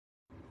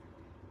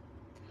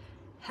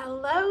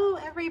Hello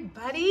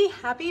everybody,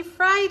 happy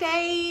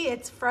Friday.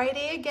 It's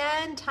Friday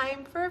again,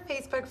 time for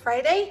Facebook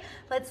Friday.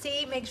 Let's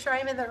see, make sure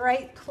I'm in the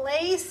right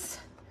place.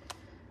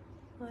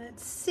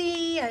 Let's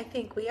see, I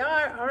think we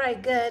are. All right,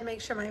 good.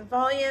 Make sure my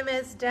volume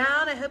is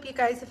down. I hope you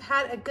guys have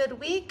had a good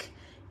week.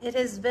 It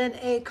has been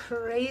a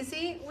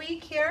crazy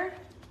week here.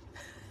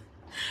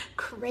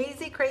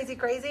 Crazy.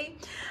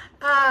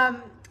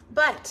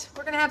 But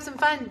we're gonna have some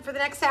fun for the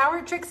next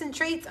hour. Tricks and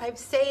treats. I've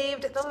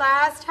saved the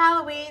last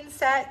Halloween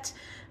set,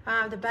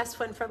 the best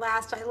one for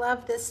last. I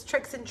love this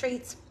tricks and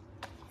treats.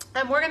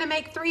 And we're gonna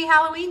make 3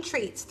 Halloween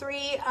treats,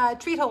 3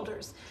 treat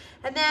holders.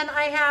 And then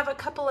I have a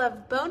couple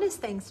of bonus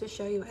things to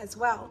show you as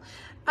well.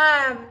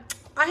 I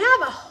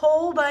have a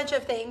whole bunch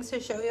of things to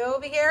show you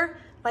over here,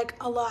 like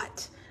a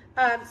lot.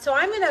 So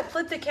I'm gonna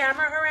flip the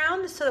camera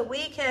around so that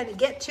we can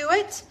get to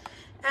it.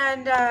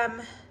 And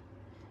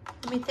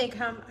let me think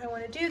how I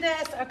want to do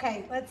this.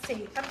 Okay, let's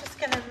see. I'm just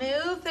going to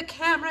move the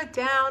camera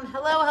down.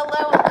 Hello.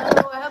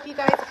 I hope you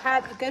guys have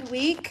had a good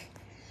week.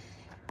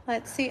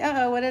 Let's see.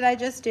 Uh-oh, what did I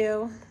just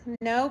do?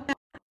 Nope.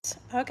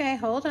 Okay,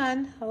 hold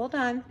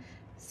on.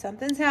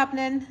 Something's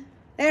happening.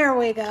 There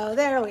we go.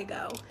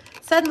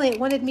 Suddenly it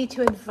wanted me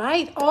to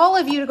invite all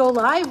of you to go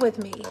live with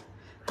me.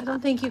 I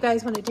don't think you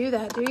guys want to do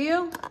that, do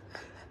you?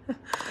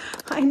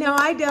 I know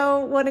I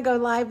don't want to go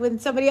live when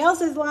somebody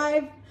else is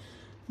live.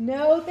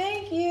 No,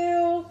 thank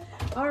you.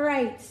 All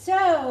right,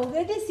 so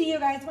good to see you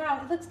guys.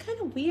 Wow, it looks kind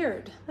of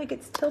weird. Like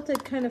it's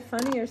tilted kind of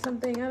funny or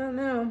something. I don't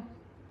know.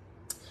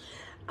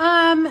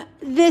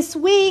 This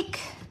week,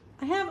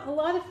 I have a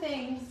lot of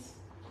things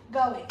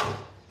going.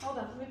 Hold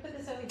on, let me put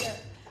this over here.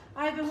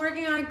 I've been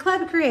working on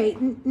Club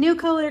Create, New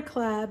Color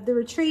Club, the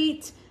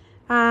retreat,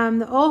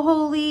 the Oh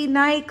Holy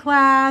Night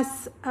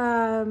class,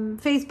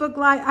 Facebook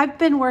Live. I've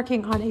been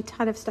working on a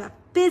ton of stuff.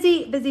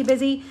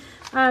 Busy.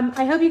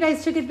 I hope you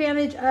guys took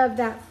advantage of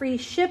that free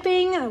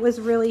shipping. It was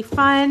really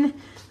fun.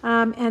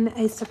 And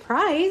a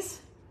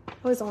surprise.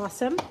 It was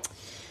awesome.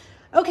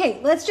 Okay,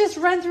 let's just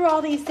run through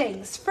all these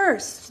things.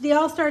 First, the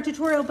All-Star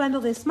Tutorial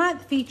Bundle this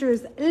month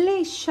features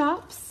Les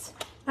Shops.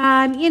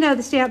 You know,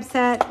 the stamp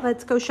set,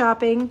 Let's Go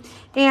Shopping.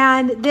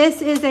 And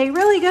this is a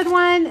really good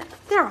one.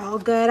 They're all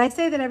good. I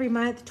say that every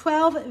month.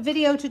 12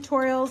 video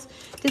tutorials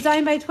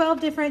designed by 12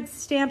 different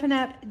Stampin'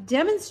 Up!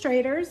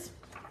 Demonstrators.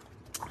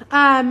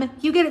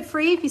 You get it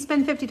free if you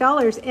spend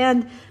 $50,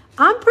 and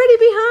I'm pretty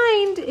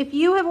behind. If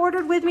you have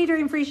ordered with me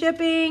during free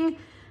shipping,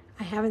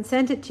 I haven't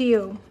sent it to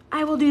you.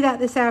 I will do that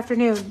this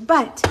afternoon,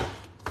 but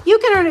you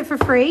can earn it for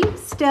free.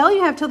 Still,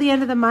 you have till the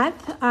end of the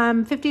month,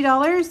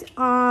 $50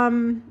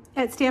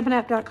 at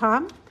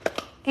stampinup.com,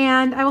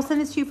 and I will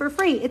send this to you for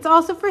free. It's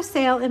also for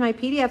sale in my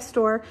PDF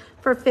store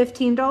for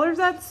 $15.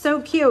 That's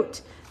so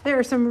cute. There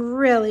are some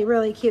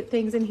really cute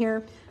things in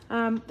here.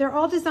 They're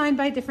all designed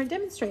by different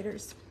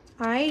demonstrators.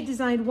 I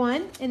designed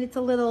one, and it's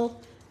a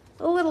little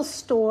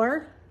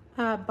store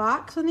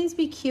box. Wouldn't these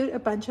be cute? A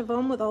bunch of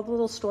them with all the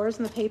little stores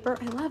in the paper.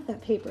 I love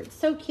that paper. It's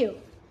so cute.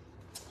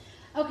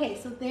 Okay,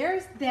 so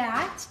there's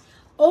that.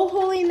 Oh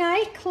Holy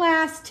Night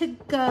class to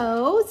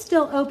go.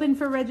 Still open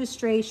for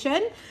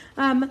registration.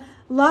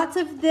 Lots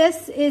of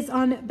this is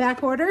on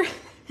back order.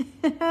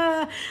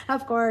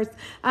 Of course.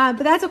 But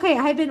that's okay.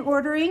 I've been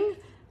ordering.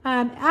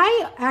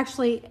 I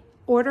actually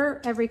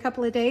order every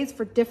couple of days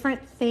for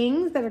different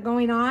things that are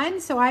going on.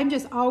 So I'm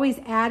just always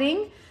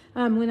adding.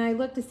 When I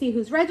look to see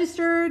who's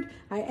registered,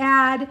 I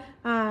add,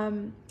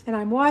 and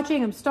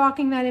I'm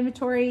stalking that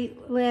inventory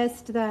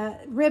list. The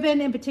ribbon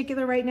in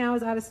particular right now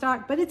is out of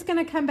stock, but it's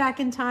gonna come back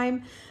in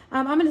time.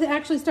 I'm gonna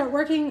actually start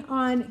working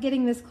on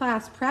getting this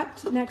class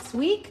prepped next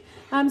week.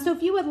 So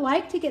if you would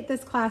like to get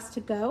this class to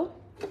go,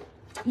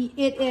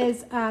 it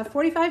is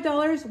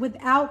 $45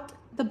 without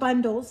the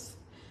bundles.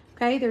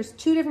 Okay, there's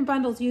 2 different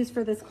bundles used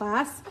for this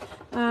class.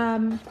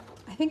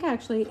 I think I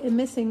actually am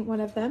missing one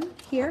of them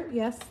here.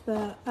 Yes,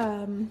 the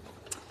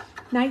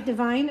Night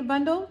Divine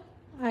bundle.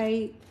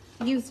 I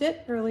used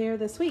it earlier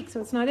this week,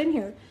 so it's not in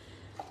here.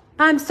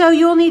 So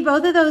you'll need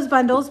both of those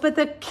bundles, but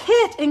the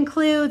kit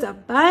includes a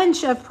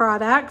bunch of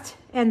product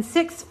and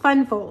 6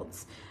 fun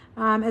folds,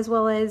 as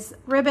well as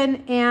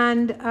ribbon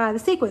and the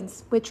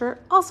sequins, which are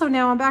also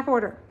now on back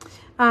order.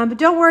 But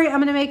don't worry, I'm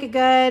gonna make it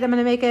good. I'm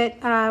gonna make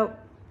it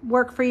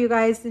work for you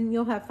guys, and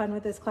you'll have fun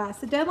with this class.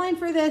 The deadline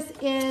for this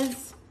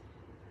is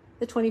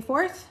the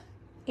 24th,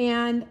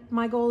 and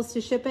my goal is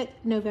to ship it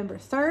November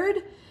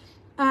 3rd.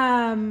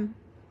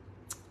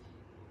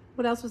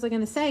 What else was I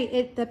going to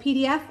say? The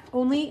PDF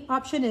only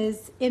option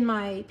is in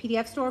my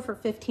PDF store for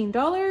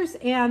 $15,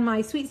 and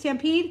my Sweet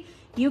Stampede,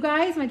 you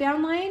guys, my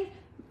downline,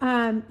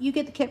 you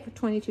get the kit for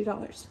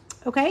 $22.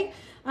 Okay?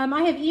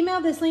 I have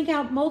emailed this link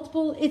out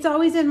it's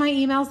always in my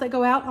emails that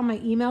go out on my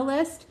email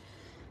list.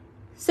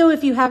 So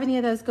if you have any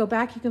of those, go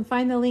back. You can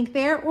find the link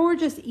there, or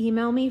just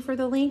email me for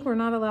the link. We're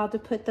not allowed to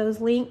put those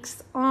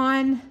links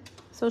on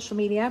social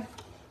media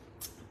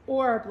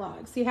or our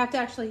blog. So you have to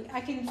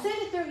I can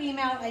send it through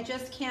email. I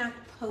just can't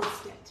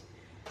post it.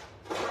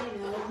 I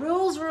know,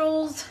 rules.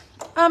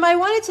 I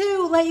wanted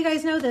to let you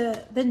guys know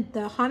the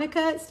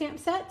Hanukkah stamp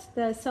set,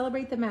 the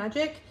Celebrate the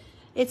Magic.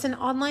 It's an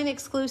online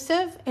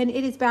exclusive and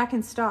it is back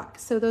in stock.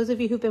 So those of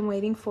you who've been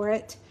waiting for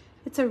it,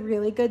 it's a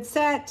really good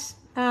set.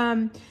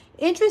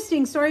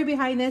 Interesting story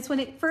behind this. When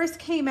it first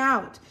came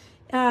out,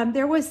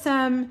 there was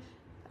some,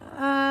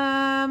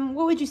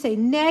 what would you say,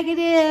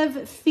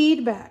 negative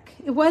feedback.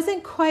 It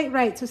wasn't quite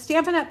right. So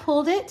Stampin' Up!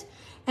 Pulled it,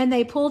 and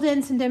they pulled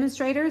in some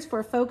demonstrators for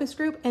a focus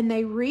group, and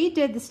they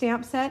redid the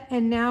stamp set,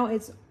 and now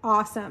it's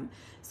awesome.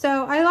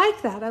 So I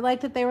like that. I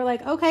like that they were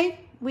like, okay,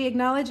 we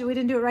acknowledge that we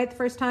didn't do it right the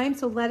first time,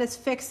 so let us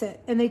fix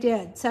it. And they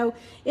did. So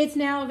it's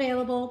now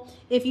available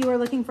if you are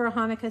looking for a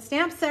Hanukkah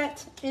stamp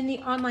set in the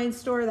online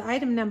store. The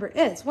item number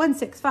is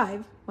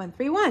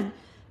 165131.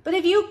 But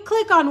if you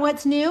click on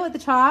what's new at the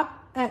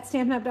top at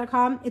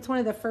StampinUp.com, it's one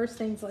of the first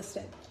things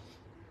listed.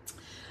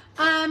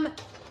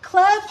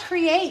 Club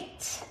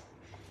Create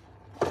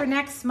for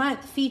next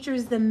month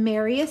features the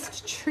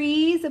Merriest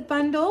Trees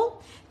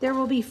bundle. There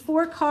will be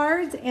 4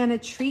 cards and a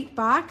treat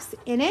box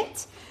in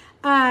it.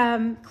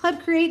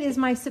 Club Create is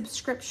my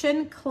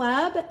subscription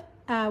club.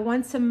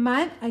 Once a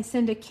month, I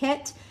send a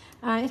kit.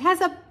 It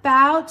has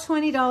about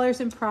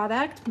 $20 in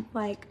product,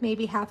 like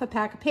maybe half a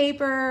pack of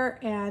paper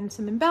and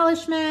some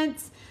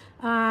embellishments.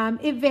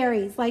 It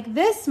varies. Like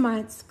this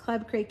month's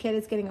Club Create kit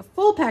is getting a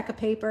full pack of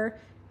paper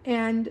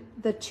and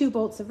the 2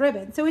 bolts of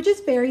ribbon. So it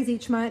just varies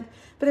each month,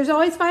 but there's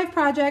always 5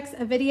 projects,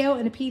 a video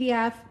and a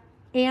PDF,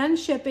 and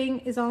shipping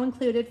is all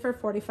included for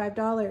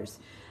 $45.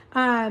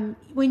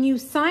 When you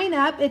sign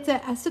up, it's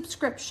a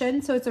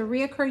subscription, so it's a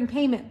reoccurring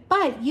payment,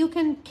 but you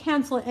can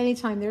cancel at any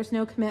time. There's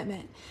no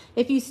commitment.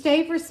 If you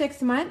stay for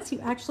 6 months,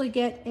 you actually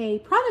get a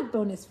product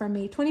bonus from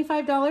me,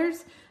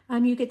 $25.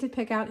 You get to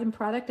pick out a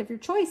product of your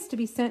choice to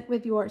be sent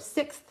with your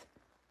 6th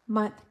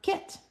month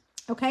kit.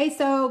 Okay,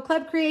 so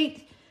Club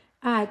Create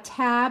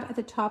tab at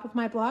the top of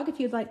my blog if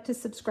you'd like to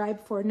subscribe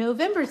for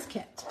November's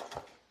kit.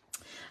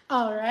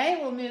 All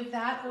right, we'll move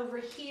that over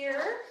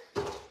here.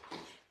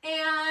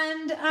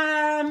 And,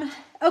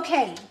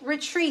 okay,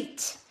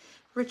 retreat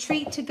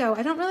to go.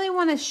 I don't really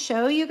want to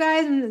show you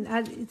guys.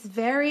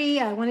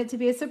 I want it to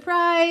be a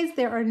surprise.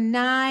 There are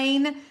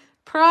 9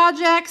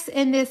 projects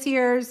in this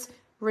year's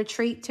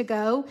retreat to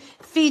go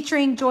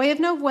featuring Joy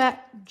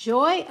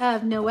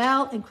of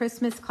Noel and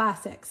Christmas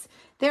classics.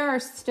 There are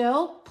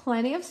still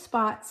plenty of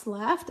spots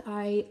left.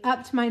 I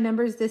upped my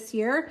numbers this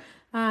year.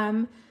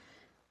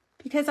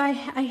 Because I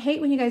hate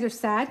when you guys are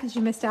sad because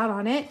you missed out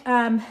on it.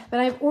 But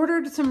I've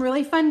ordered some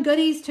really fun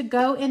goodies to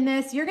go in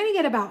this. You're going to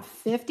get about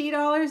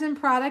 $50 in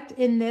product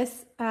in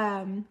this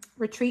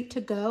retreat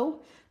to go,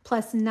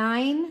 plus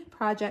 9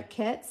 project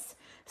kits.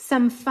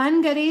 Some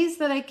fun goodies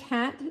that I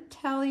can't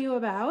tell you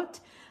about.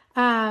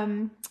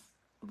 Well,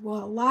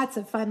 lots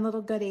of fun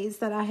little goodies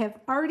that I have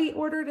already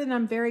ordered and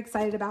I'm very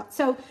excited about.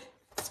 So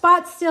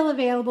spots still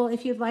available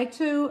if you'd like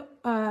to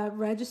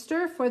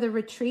register for the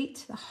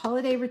retreat, the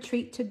holiday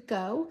retreat to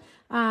go.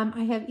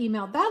 I have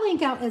emailed that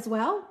link out as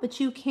well, but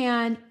you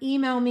can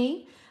email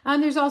me.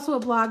 There's also a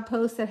blog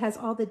post that has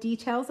all the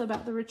details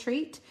about the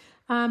retreat.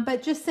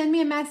 But just send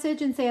me a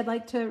message and say I'd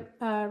like to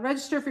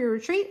register for your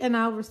retreat, and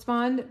I'll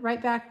respond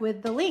right back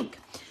with the link.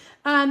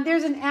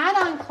 There's an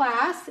add-on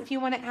class if you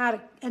want to add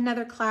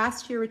another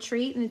class to your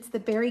retreat, and it's the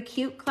Berry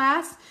Cute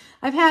class.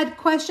 I've had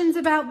questions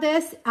about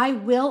this. I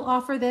will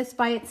offer this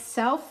by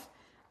itself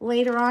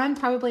later on,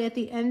 probably at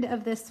the end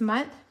of this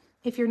month.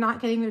 If you're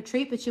not getting the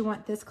retreat, but you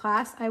want this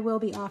class, I will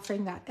be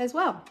offering that as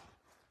well.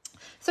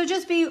 So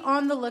just be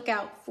on the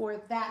lookout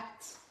for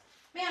that.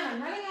 Man,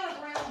 I'm running out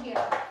of room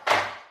here.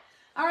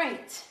 All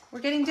right, we're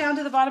getting down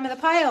to the bottom of the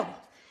pile.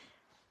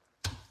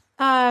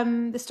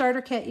 The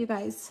starter kit, you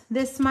guys.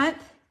 This month,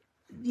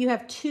 you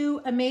have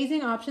 2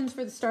 amazing options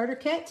for the starter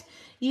kit.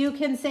 You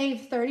can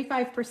save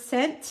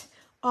 35%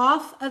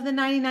 off of the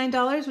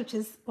 $99, which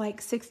is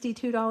like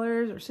 $62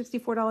 or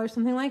 $64,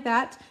 something like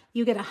that.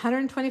 You get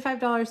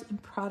 $125 in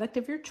product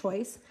of your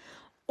choice,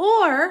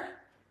 or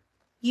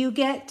you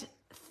get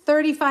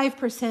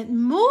 35%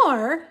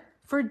 more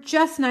for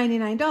just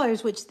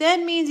 $99, which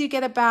then means you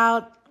get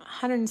about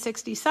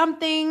 160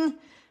 something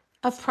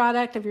of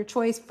product of your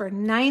choice for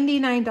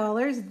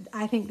 $99.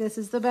 I think this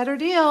is the better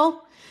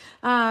deal.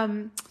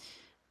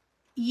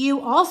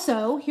 You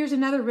also, here's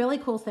another really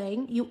cool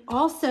thing. You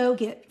also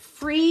get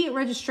free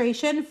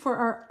registration for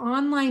our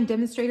online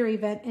demonstrator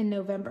event in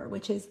November,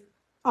 which is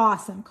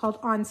awesome, called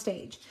On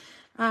Stage.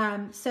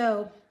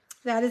 So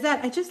that is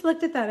that. I just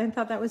looked at that and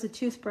thought that was a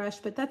toothbrush,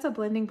 but that's a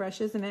blending brush,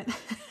 isn't it?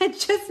 I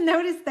just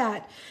noticed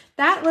that.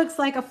 That looks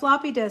like a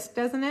floppy disk,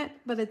 doesn't it?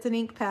 But it's an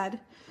ink pad.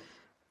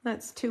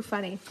 That's too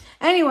funny.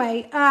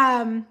 Anyway,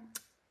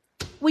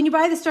 when you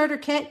buy the starter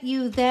kit,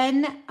 you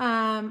then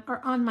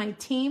are on my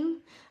team.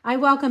 I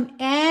welcome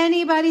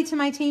anybody to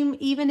my team,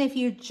 even if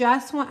you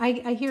just want,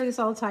 I hear this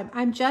all the time,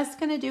 I'm just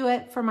going to do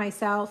it for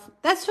myself.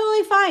 That's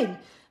totally fine.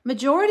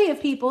 Majority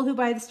of people who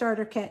buy the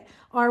starter kit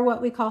are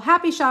what we call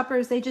happy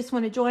shoppers. They just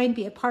want to join,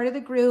 be a part of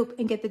the group,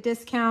 and get the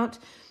discount,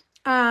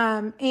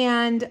 and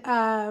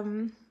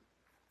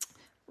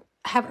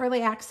have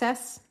early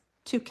access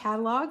to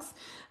catalogs.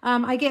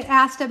 I get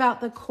asked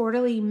about the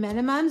quarterly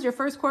minimums. Your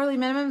first quarterly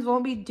minimums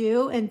won't be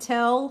due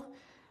until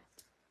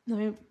let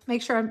me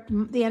make sure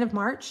I'm the end of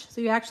March.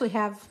 So you actually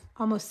have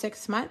almost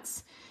 6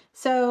 months.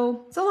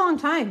 So it's a long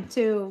time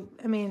to,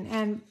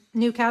 and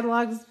new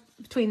catalogs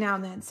between now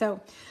and then. So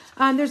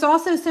there's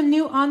also some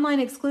new online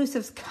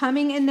exclusives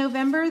coming in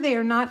November. They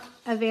are not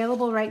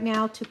available right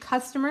now to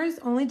customers,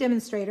 only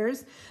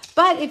demonstrators.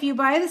 But if you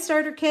buy the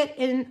starter kit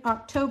in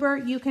October,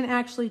 you can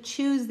actually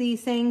choose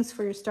these things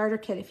for your starter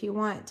kit if you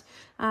want.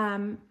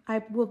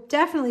 I will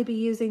definitely be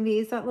using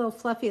these. That little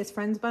Fluffiest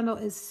Friends bundle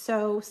is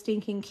so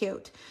stinking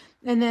cute.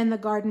 And then the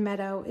Garden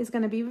Meadow is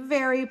going to be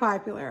very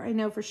popular, I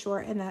know for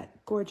sure, in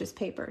that gorgeous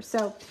paper.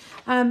 So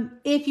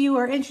if you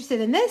are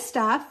interested in this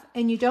stuff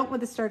and you don't want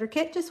the starter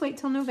kit, just wait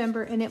till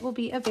November and it will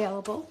be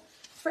available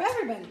for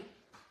everybody.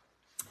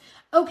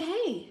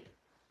 Okay,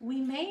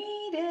 we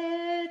made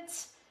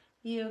it.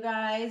 You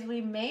guys,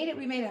 we made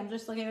it. I'm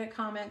just looking at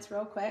comments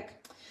real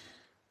quick.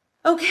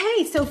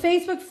 Okay, so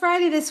Facebook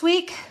Friday this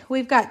week,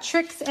 we've got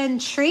Tricks and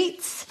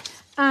Treats.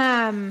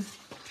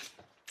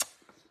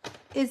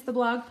 Is the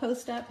blog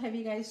post up? Have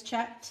you guys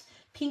checked?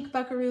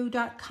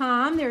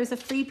 pinkbuckaroo.com. There is a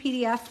free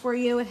PDF for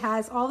you. It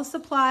has all the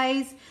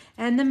supplies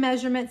and the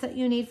measurements that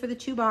you need for the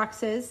 2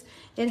 boxes.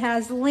 It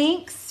has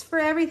links for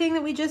everything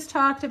that we just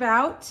talked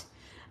about.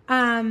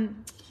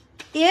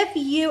 If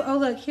you, oh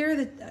look,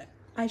 here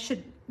I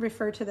should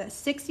refer to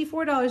this.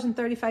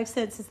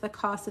 $64.35 is the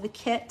cost of the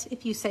kit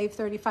if you save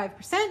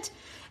 35%.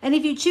 And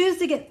if you choose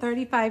to get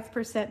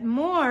 35%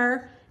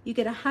 more, you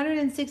get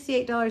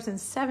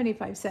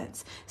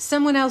 $168.75.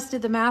 Someone else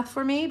did the math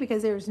for me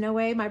because there was no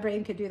way my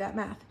brain could do that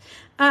math.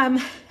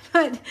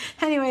 But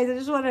anyways, I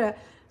just wanted to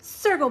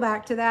circle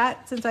back to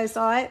that since I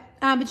saw it.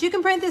 But you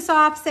can print this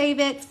off, save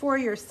it for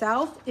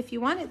yourself if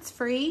you want. It's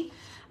free.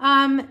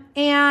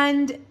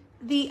 And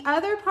the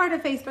other part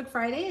of Facebook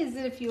Friday is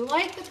that if you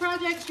like the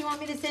projects, you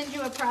want me to send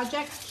you a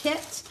project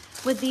kit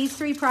with these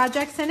 3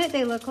 projects in it.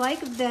 They look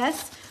like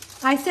this.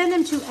 I send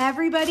them to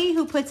everybody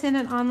who puts in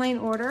an online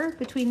order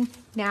between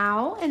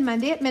now and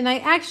Monday at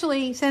midnight.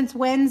 Actually, since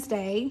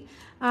Wednesday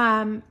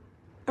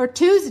or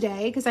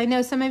Tuesday, because I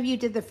know some of you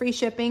did the free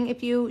shipping.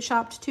 If you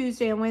shopped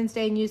Tuesday and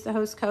Wednesday and used the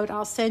host code,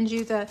 I'll send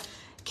you the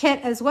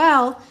kit as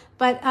well.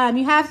 But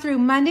you have through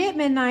Monday at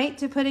midnight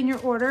to put in your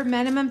order,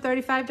 minimum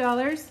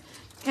 $35.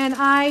 And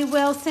I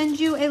will send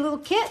you a little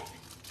kit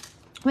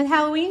with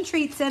Halloween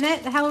treats in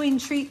it, the Halloween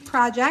treat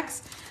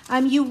projects.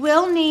 You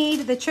will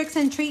need the Tricks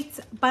and Treats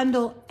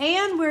bundle,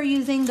 and we're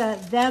using the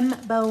Them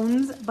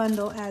Bones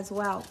bundle as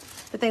well.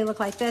 But they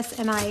look like this,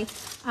 and I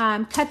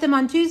cut them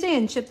on Tuesday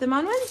and ship them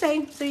on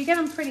Wednesday, so you get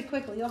them pretty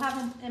quickly. You'll have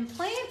them in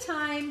plenty of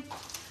time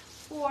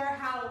for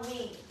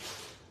Halloween.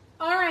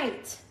 All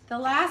right, the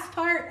last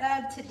part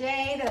of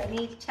today that I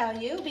need to tell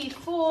you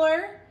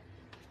before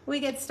we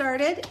get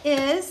started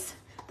is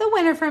the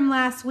winner from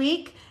last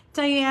week,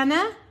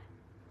 Diana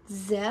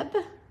Zib,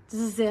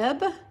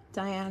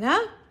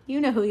 Diana. You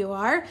know who you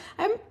are.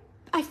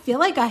 I feel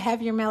like I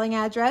have your mailing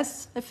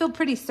address. I feel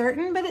pretty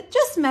certain, but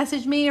just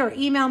message me or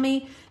email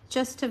me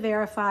just to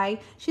verify.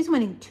 She's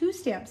winning 2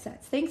 stamp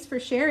sets. Thanks for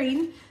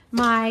sharing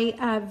my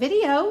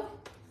video,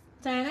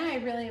 Diana. I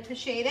really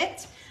appreciate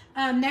it.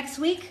 Next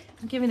week,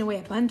 I'm giving away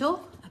a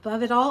bundle.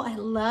 Above it all, I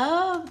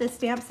love the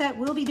stamp set.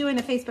 We'll be doing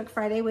a Facebook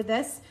Friday with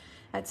this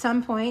at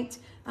some point.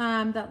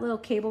 That little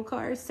cable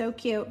car is so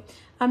cute.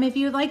 If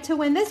you would like to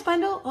win this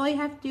bundle, all you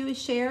have to do is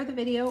share the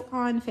video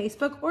on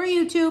Facebook or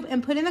YouTube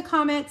and put in the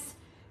comments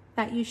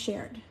that you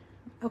shared.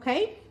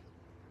 Okay?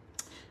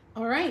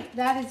 All right,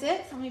 that is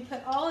it. Let me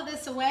put all of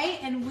this away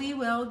and we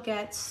will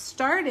get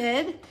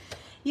started.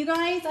 You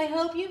guys, I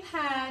hope you've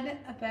had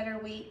a better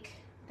week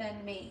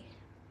than me.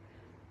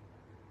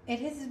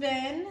 It has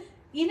been,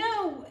 you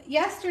know,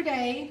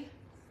 yesterday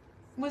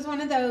was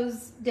one of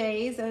those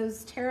days,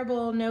 those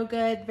terrible, no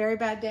good, very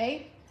bad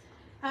day.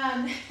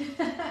 And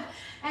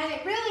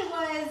it really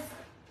was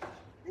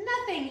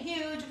nothing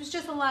huge. It was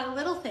just a lot of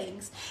little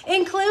things,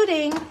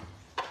 including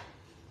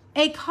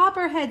a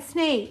copperhead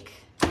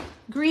snake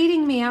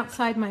greeting me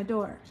outside my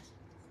door.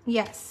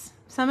 Yes,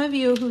 some of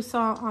you who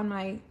saw on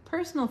my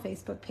personal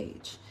Facebook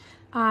page,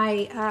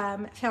 I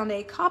found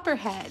a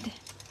copperhead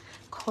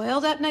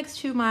coiled up next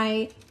to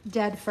my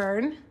dead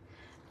fern,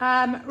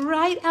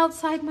 right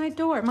outside my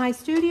door, my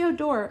studio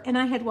door, and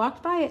I had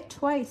walked by it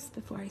twice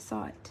before I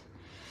saw it.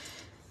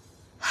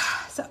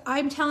 So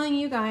I'm telling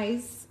you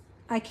guys,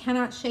 I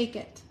cannot shake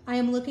it. I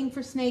am looking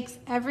for snakes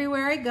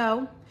everywhere I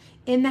go,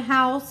 in the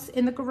house,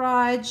 in the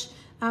garage.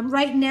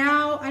 Right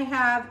now I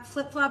have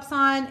flip-flops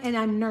on and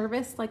I'm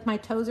nervous, like my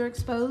toes are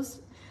exposed.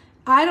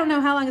 I don't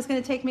know how long it's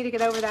going to take me to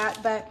get over that,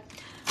 but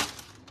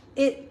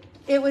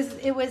it was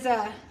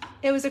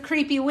a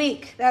creepy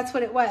week. That's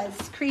what it was.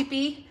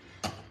 Creepy.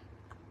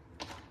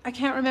 I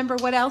can't remember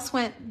what else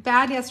went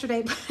bad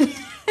yesterday, but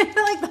I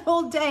feel like the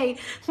whole day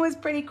was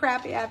pretty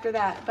crappy after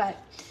that, but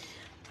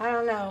I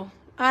don't know.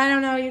 I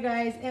don't know, you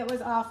guys. It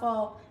was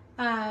awful.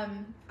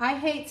 I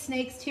hate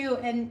snakes too,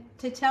 and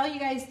to tell you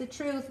guys the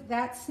truth,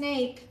 that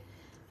snake,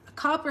 a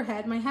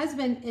copperhead, my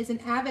husband is an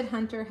avid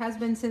hunter, has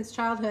been since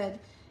childhood,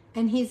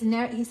 and he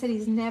said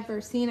he's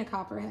never seen a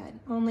copperhead,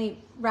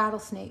 only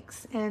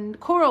rattlesnakes and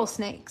coral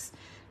snakes.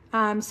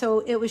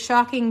 So it was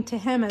shocking to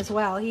him as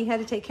well. He had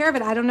to take care of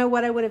it. I don't know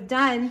what I would have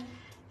done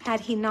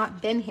had he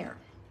not been here.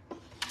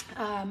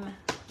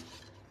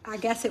 I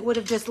guess it would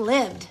have just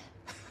lived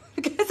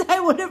because I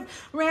would have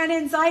ran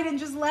inside and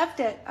just left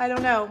it. I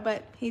don't know,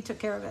 but he took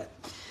care of it.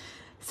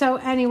 So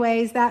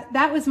anyways,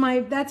 that's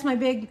my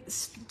big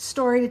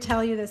story to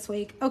tell you this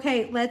week.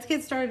 Okay, let's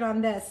get started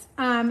on this.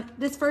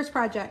 This first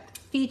project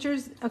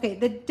features, okay,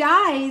 the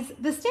dies,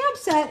 the stamp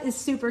set is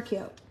super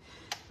cute.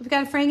 We've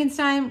got a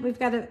Frankenstein, we've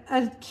got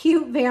a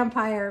cute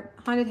vampire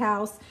haunted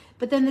house,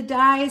 but then the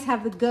dies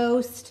have the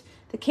ghost,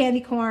 the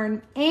candy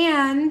corn,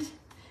 and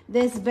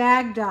this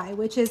bag die,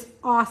 which is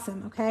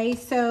awesome, okay?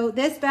 So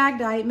this bag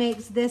die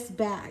makes this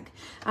bag,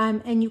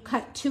 and you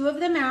cut 2 of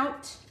them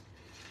out,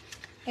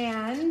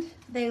 and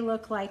they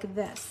look like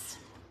this,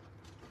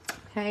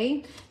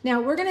 okay?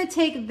 Now we're gonna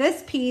take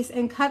this piece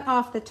and cut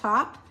off the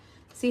top.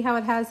 See how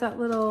it has that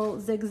little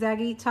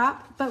zigzaggy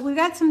top? But we've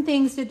got some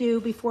things to do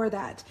before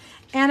that.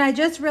 And I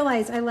just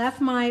realized I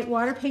left my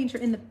water painter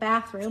in the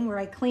bathroom where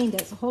I cleaned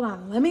it. So hold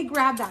on, let me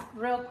grab that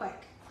real quick.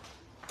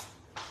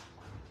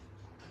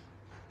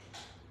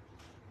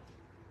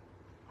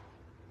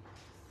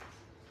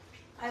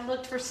 I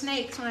looked for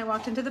snakes when I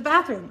walked into the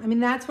bathroom. I mean,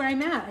 that's where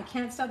I'm at. I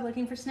can't stop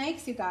looking for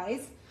snakes, you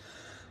guys.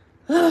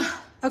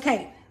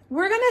 Okay,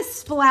 we're gonna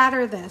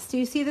splatter this. Do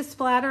you see the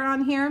splatter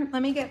on here?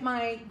 Let me get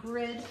my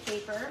grid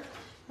paper.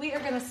 We are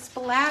gonna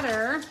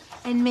splatter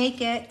and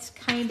make it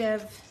kind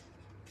of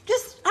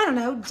just, I don't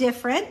know,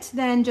 different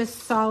than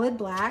just solid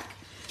black.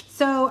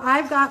 So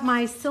I've got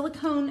my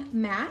silicone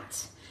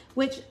mat,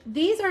 which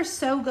these are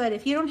so good.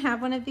 If you don't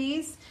have one of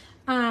these,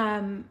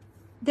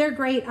 they're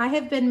great. I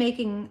have been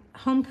making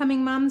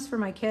homecoming mums for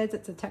my kids.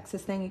 It's a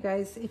Texas thing, you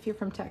guys. If you're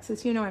from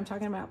Texas, you know what I'm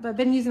talking about. But I've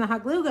been using the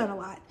hot glue gun a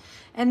lot.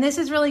 And this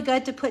is really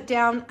good to put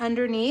down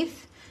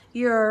underneath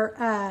your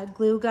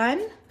glue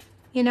gun.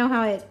 You know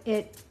how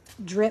it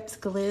drips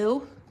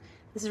glue?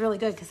 This is really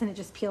good because then it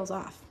just peels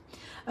off.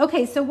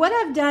 Okay, so what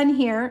I've done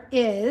here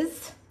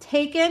is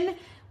taken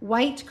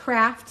white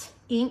craft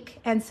ink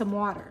and some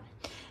water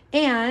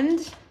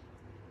and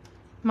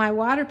my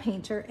water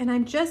painter, and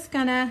I'm just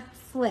gonna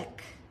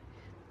flick.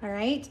 All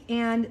right,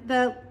 and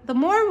the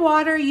more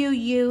water you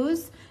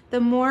use,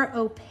 the more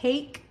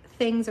opaque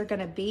things are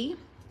gonna be.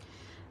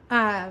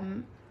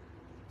 And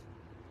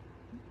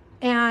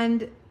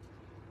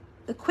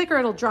the quicker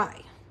it'll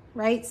dry,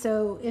 right?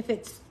 So if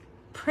it's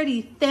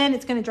pretty thin,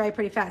 it's gonna dry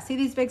pretty fast. See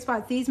these big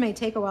spots? These may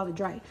take a while to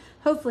dry.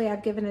 Hopefully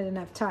I've given it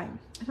enough time.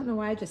 I don't know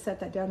why I just set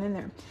that down in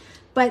there.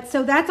 But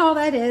so that's all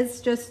that is,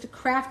 just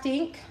craft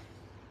ink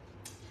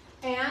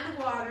and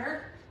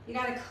water. You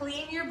gotta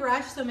clean your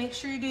brush, so make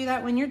sure you do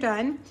that when you're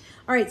done.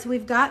 All right, so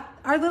we've got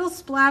our little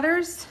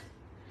splatters.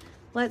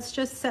 Let's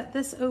just set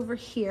this over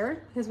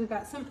here because we've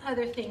got some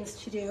other things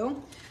to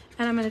do.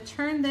 And I'm gonna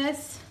turn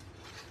this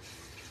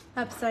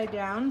upside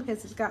down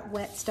because it's got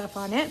wet stuff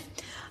on it.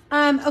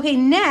 Okay,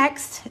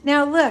 next,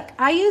 now look,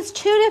 I used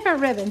 2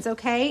 different ribbons,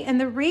 okay? And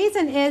the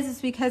reason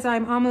is because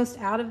I'm almost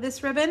out of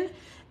this ribbon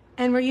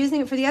and we're using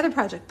it for the other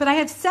project. But I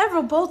have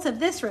several bolts of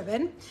this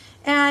ribbon,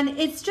 and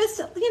it's just,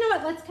 you know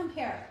what, let's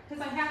compare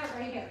because I have it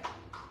right here.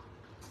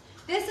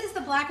 This is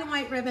the black and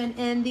white ribbon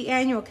in the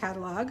annual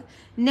catalog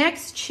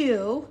next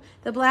to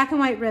the black and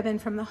white ribbon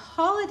from the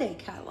holiday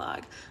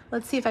catalog.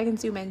 Let's see if I can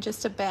zoom in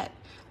just a bit.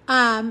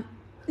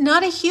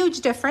 Not a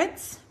huge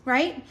difference,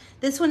 right?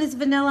 This one is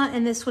vanilla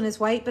and this one is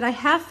white, but I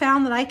have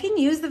found that I can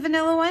use the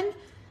vanilla one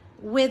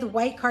with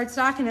white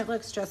cardstock and it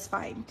looks just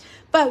fine.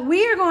 But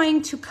we are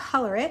going to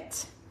color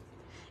it.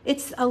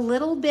 It's a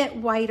little bit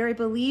whiter. I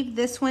believe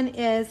this one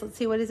is, let's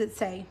see, what does it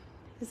say?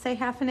 Does it say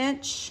 1/2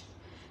 inch?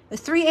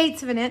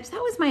 3/8 of an inch.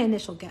 That was my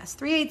initial guess,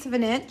 3/8 of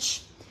an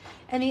inch.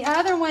 And the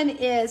other one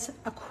is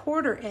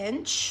 1/4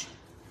 inch.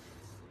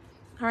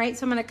 All right,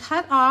 so I'm gonna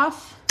cut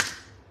off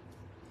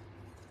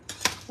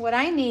what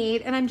I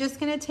need, and I'm just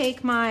gonna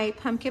take my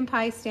pumpkin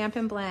pie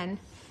Stampin' Blend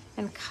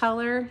and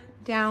color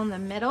down the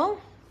middle.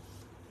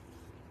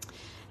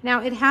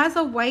 Now it has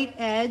a white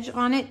edge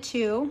on it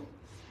too,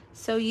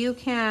 so you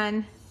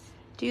can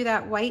do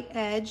that white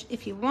edge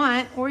if you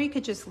want, or you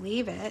could just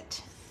leave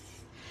it.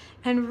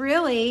 And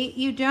really,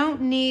 you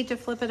don't need to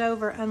flip it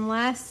over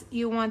unless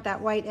you want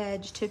that white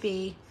edge to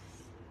be,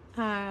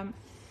 well,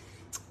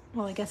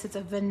 I guess it's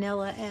a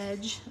vanilla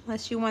edge,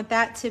 unless you want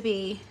that to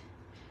be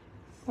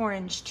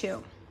orange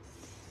too.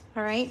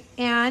 All right,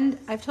 and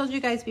I've told you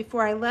guys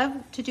before, I love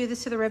to do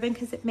this to the ribbon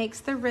because it makes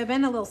the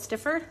ribbon a little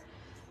stiffer,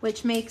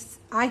 which makes,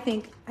 I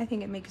think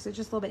it makes it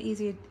just a little bit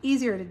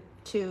easier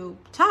to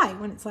tie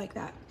when it's like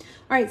that.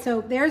 All right, so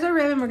there's our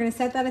ribbon. We're gonna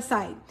set that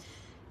aside.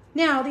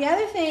 Now, the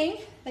other thing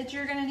that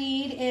you're gonna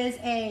need is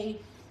a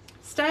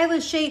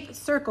stylish shape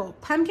circle,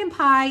 pumpkin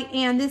pie,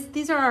 and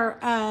these are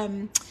our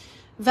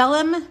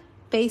vellum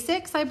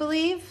basics, I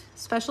believe,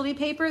 specialty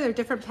paper. They're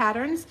different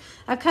patterns.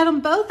 I've cut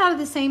them both out of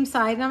the same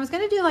side, and I was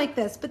gonna do like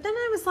this, but then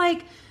I was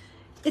like,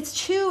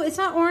 it's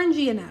not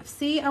orangey enough.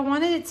 See, I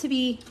wanted it to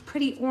be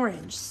pretty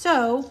orange.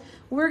 So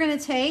we're gonna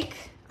take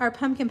our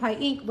pumpkin pie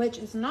ink, which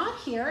is not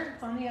here,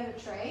 it's on the other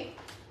tray.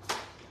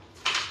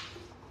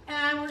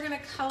 And we're gonna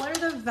color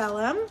the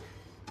vellum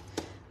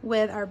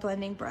with our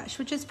blending brush,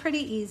 which is pretty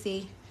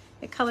easy.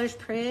 It colors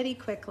pretty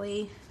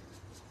quickly.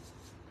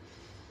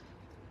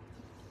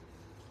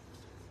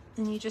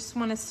 And you just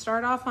wanna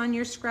start off on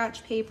your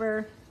scratch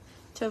paper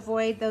to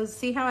avoid those.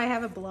 See how I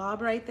have a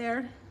blob right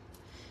there?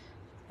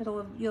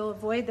 You'll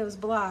avoid those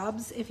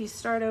blobs if you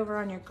start over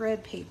on your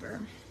grid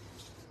paper.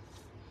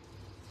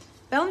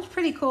 Vellum's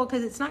pretty cool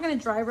because it's not gonna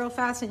dry real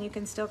fast and you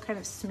can still kind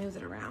of smooth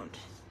it around.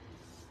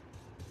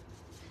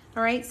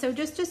 All right, so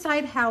just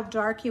decide how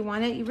dark you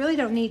want it. You really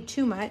don't need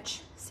too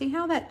much. See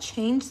how that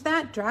changed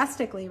that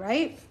drastically,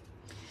 right?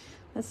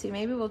 Let's see,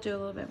 maybe we'll do a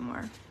little bit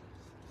more.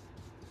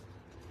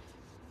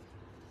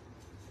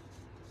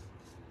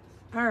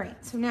 All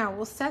right, so now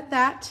we'll set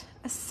that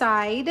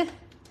aside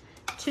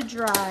to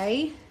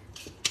dry.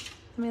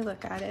 Let me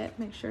look at it,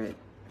 make sure it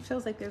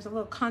feels like there's a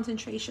little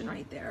concentration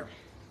right there.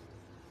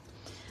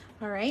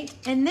 All right,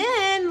 and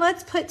then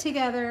let's put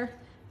together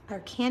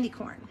our candy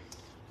corn.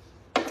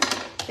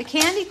 The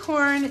candy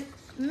corn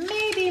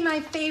may be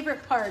my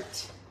favorite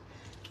part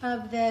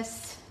of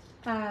this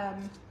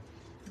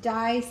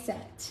die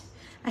set.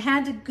 I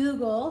had to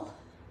Google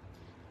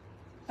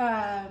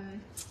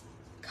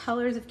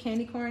colors of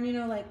candy corn, you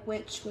know, like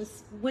which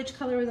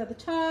color was at the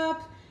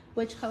top,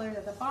 which color is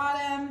at the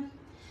bottom.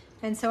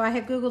 And so I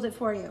have Googled it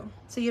for you.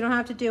 So you don't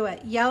have to do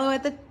it. Yellow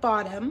at the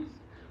bottom,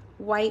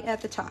 white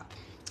at the top.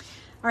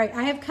 All right,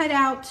 I have cut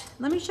out,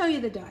 let me show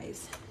you the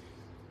dies.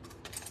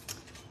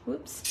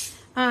 Whoops.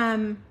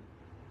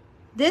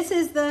 This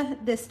is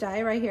this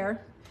die right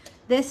here.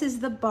 This is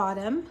the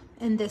bottom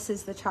and this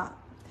is the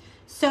top.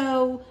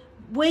 So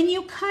when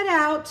you cut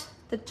out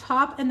the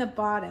top and the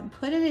bottom,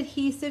 put an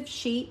adhesive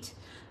sheet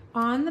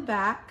on the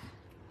back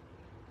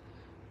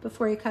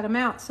before you cut them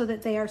out so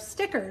that they are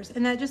stickers,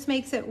 and that just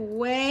makes it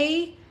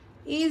way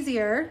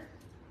easier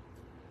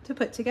to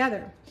put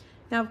together.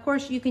 Now, of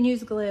course, you can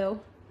use glue,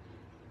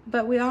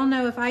 but we all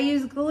know if I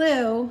use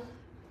glue,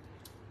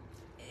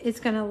 it's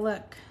gonna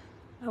look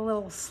a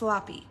little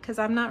sloppy because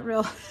I'm not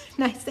real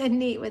nice and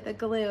neat with the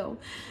glue.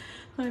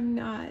 I'm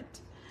not.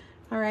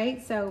 All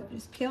right, so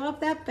just peel off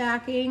that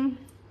backing,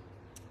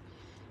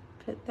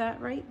 put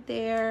that right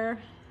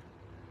there.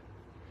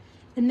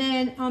 And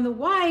then on the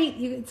white,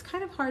 it's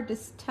kind of hard to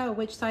tell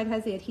which side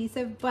has the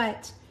adhesive,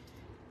 but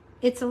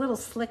it's a little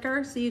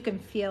slicker so you can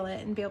feel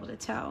it and be able to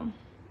tell.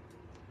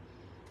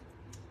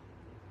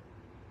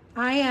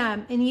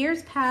 I, in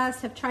years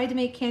past, have tried to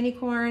make candy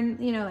corn,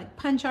 you know, like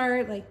punch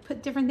art, like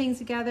put different things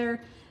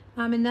together,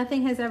 and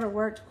nothing has ever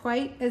worked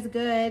quite as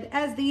good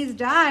as these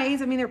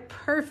dies. I mean, they're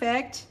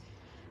perfect.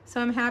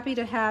 So I'm happy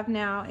to have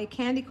now a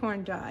candy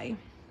corn die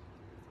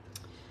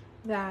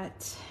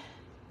that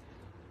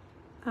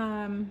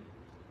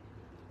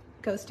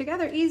goes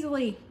together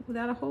easily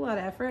without a whole lot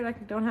of effort. I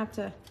don't have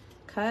to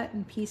cut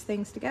and piece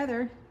things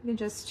together. You can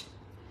just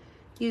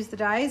use the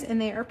dies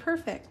and they are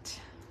perfect.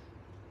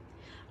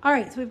 All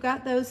right, so we've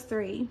got those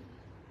three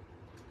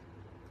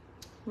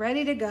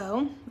ready to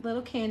go,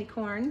 little candy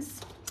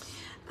corns.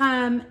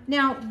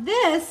 Now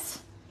this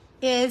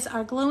is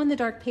our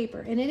glow-in-the-dark paper,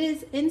 and it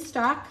is in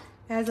stock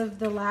as of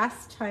the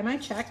last time I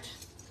checked,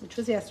 which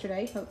was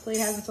yesterday. Hopefully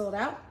it hasn't sold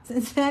out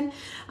since then.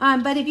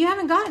 But if you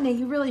haven't gotten it,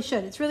 you really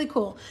should. It's really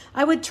cool.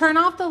 I would turn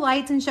off the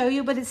lights and show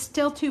you, but it's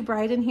still too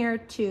bright in here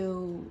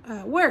to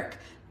work.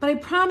 But I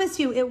promise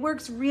you, it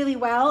works really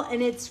well,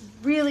 and it's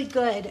really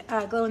good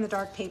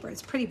glow-in-the-dark paper.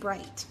 It's pretty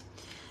bright.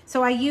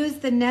 So I use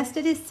the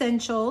Nested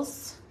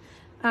Essentials,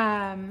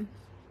 Nested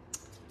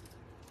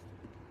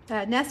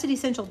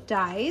Essential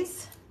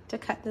dies to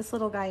cut this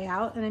little guy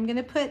out. And I'm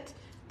gonna put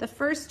the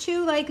first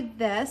two like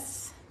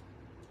this,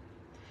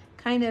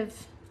 kind of,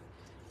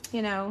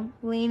 you know,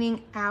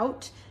 leaning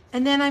out.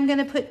 And then I'm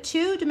gonna put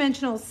two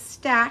dimensionals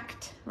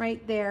stacked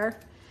right there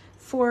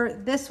for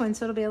this one,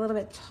 so it'll be a little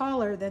bit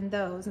taller than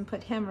those, and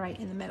put him right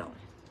in the middle,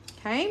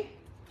 okay?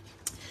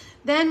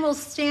 Then we'll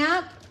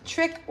stamp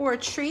Trick or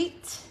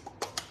Treat.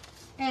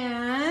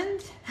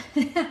 And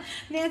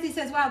Nancy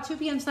says, wow, 2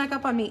 p.m. snuck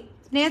up on me.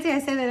 Nancy, I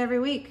say that every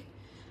week.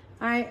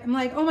 I'm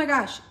like, oh my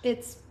gosh,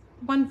 it's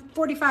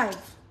 1:45.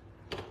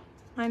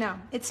 I know,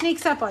 it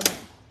sneaks up on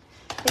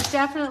you. It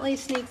definitely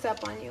sneaks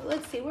up on you.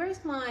 Let's see,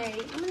 where's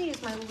my, I'm gonna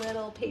use my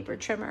little paper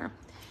trimmer,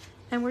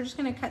 and we're just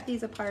gonna cut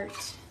these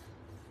apart.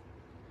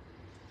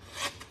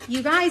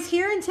 You guys,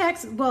 here in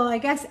Texas, well, I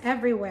guess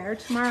everywhere,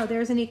 tomorrow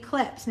there's an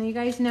eclipse. Now you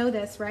guys know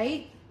this,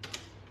 right?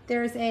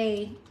 There's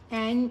a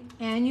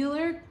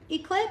annular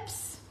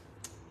eclipse.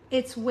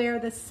 It's where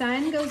the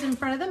sun goes in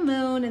front of the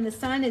moon, and the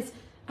sun is,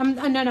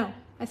 no,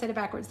 I said it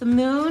backwards. The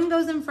moon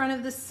goes in front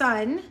of the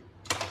sun,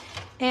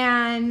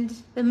 and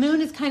the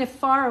moon is kind of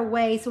far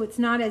away, so it's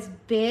not as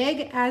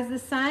big as the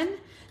sun.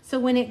 So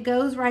when it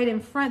goes right in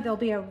front, there'll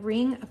be a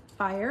ring of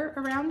fire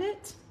around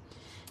it.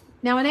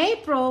 Now in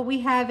April,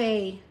 we have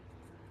a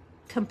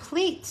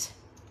complete,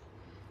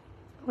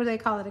 what do they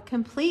call it? A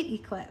complete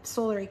eclipse,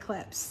 solar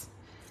eclipse,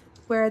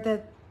 where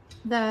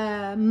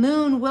the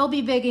moon will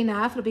be big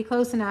enough, it'll be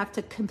close enough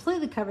to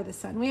completely cover the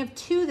sun. We have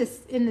two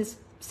in this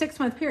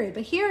 6-month period.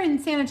 But here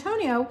in San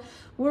Antonio,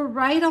 we're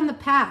right on the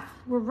path.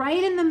 We're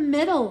right in the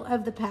middle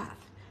of the path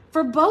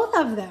for both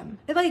of them.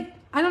 I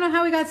don't know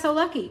how we got so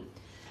lucky.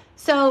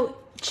 So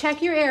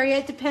check your area.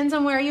 It depends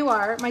on where you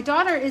are. My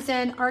daughter is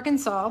in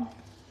Arkansas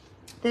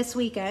this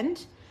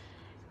weekend,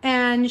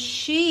 and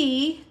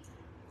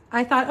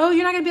I thought, oh,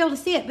 you're not gonna be able to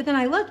see it. But then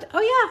I looked,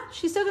 oh yeah,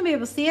 she's still gonna be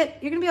able to see it.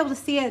 You're gonna be able to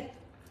see it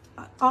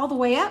all the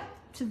way up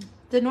to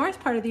the north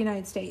part of the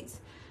United States.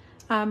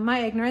 My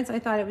ignorance, I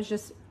thought it was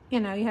just,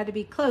 you had to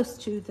be close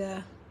to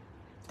the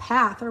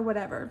path or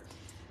whatever.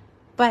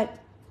 But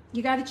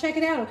you got to check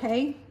it out,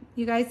 okay?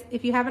 You guys,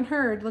 if you haven't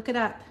heard, look it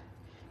up.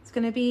 It's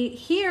going to be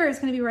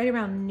right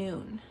around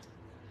noon.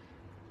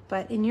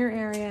 But in your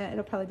area,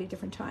 it'll probably be a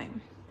different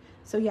time.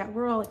 So yeah,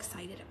 we're all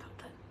excited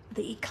about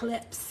the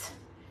eclipse.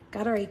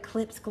 Got our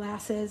eclipse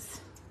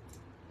glasses.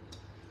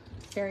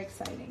 Very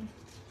exciting.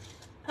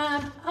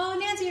 Oh,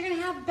 Nancy, you're going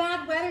to have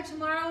bad weather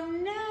tomorrow?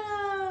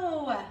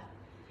 No.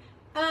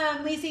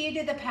 Lisa, you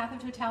did the Path of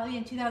Totality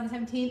in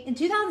 2017. In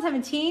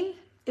 2017,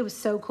 it was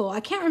so cool. I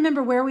can't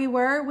remember where we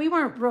were. We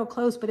weren't real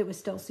close, but it was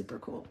still super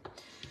cool.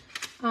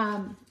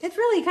 It's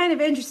really kind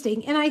of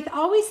interesting. And I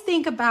always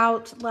think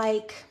about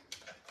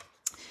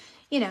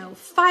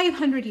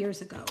 500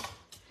 years ago.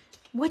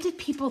 What did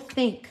people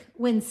think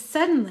when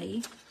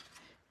suddenly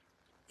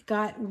it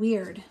got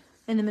weird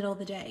in the middle of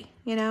the day,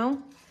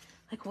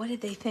 what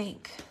did they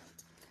think?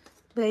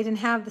 But they didn't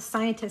have the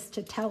scientists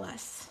to tell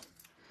us.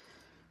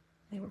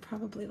 They were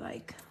probably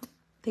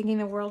thinking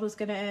the world was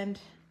going to end.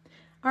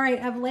 All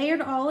right, I've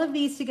layered all of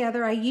these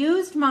together. I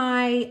used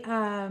my,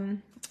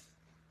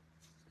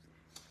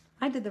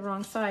 I did the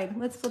wrong side.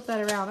 Let's flip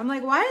that around. I'm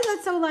like, why is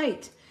that so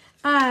light?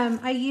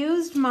 I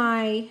used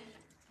my,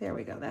 there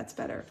we go, that's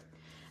better.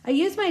 I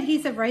used my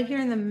adhesive right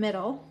here in the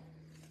middle,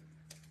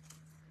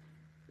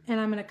 and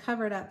I'm going to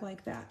cover it up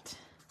like that.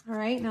 All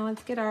right, now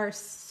let's get our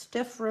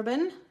stiff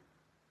ribbon,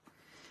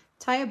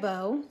 tie a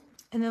bow,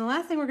 and then the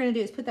last thing we're going to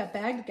do is put that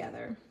bag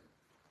together.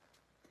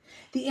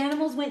 The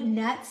animals went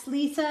nuts,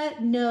 Lisa?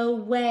 No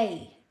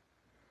way.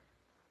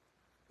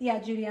 Yeah,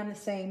 Judy, I'm the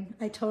same.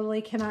 I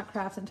totally cannot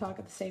craft and talk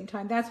at the same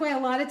time. That's why a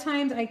lot of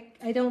times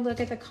I don't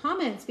look at the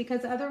comments,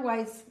 because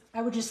otherwise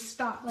I would just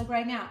stop, like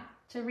right now,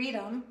 to read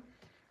them.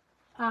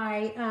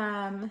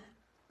 I'm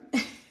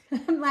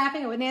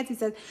laughing at what Nancy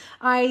says.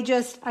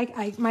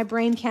 My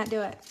brain can't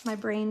do it. My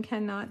brain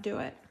cannot do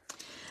it.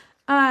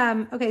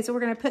 Okay, so we're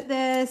going to put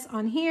this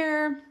on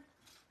here.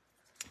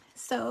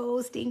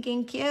 So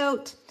stinking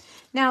cute.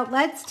 Now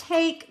let's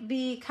take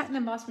the cut and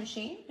emboss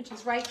machine, which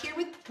is right here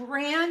with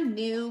brand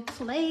new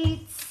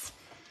plates.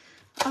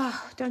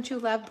 Oh, don't you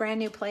love brand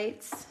new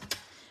plates?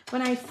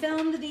 When I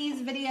filmed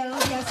these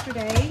videos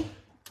yesterday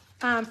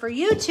for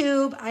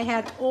YouTube, I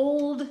had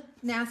old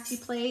nasty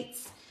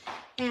plates,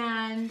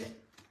 and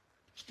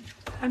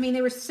I mean,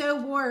 they were so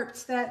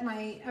warped that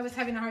I was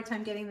having a hard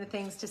time getting the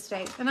things to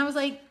stay. And I was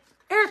like,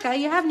 Erica,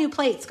 you have new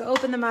plates, go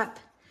open them up.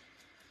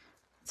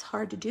 It's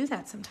hard to do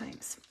that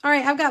sometimes. All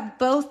right, I've got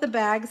both the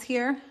bags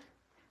here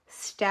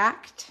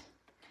stacked.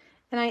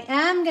 And I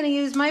am going to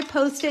use my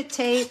Post-it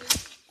tape.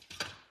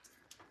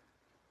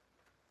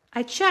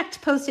 I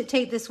checked Post-it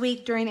tape this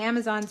week during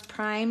Amazon's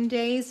Prime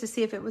days to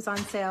see if it was on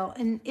sale.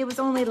 And it was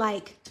only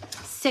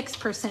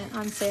 6%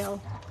 on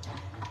sale.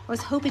 I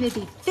was hoping it'd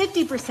be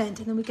 50%, and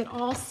then we could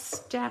all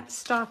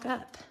stock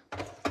up.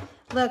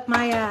 Look,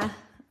 my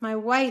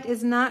white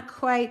is not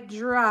quite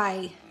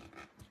dry.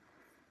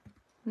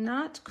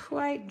 Not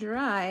quite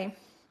dry.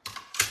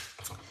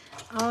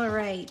 All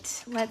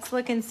right, let's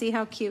look and see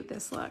how cute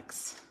this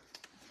looks.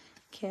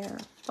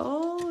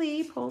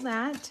 Carefully pull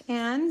that,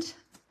 and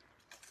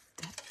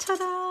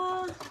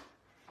ta-da!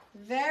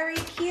 Very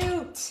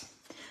cute.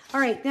 All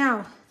right,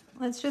 now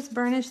let's just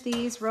burnish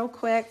these real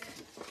quick.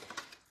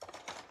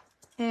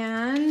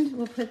 And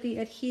we'll put the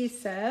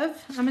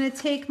adhesive. I'm going to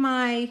take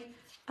my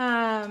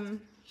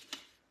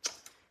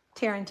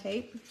tear and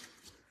tape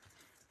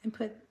and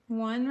put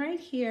one right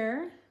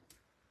here,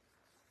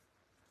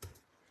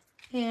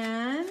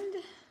 and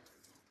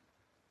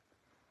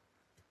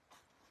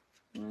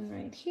one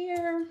right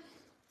here.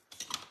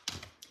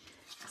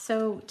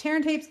 So tear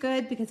and tape's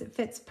good because it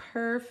fits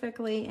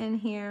perfectly in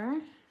here.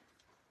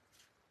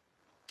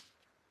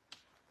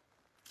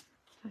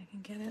 If I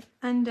can get it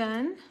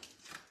undone.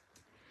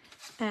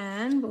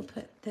 And we'll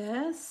put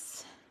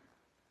this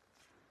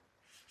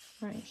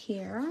right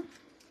here.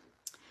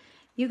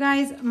 You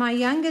guys, my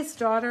youngest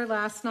daughter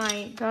last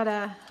night got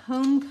a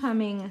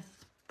homecoming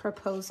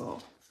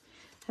proposal.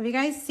 Have you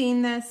guys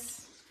seen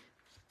this?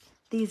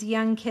 These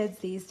young kids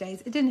these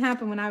days. It didn't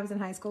happen when I was in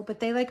high school, but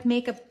they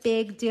make a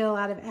big deal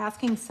out of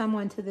asking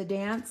someone to the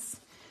dance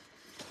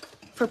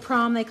for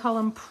prom. They call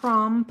them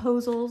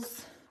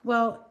promposals.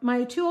 Well,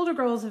 my two older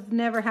girls have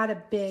never had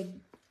a big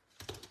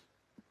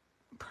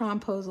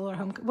promposal or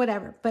home,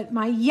 whatever. But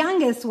my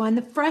youngest one,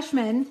 the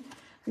freshman,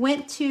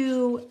 went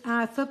to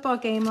a football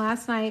game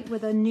last night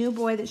with a new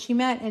boy that she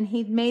met, and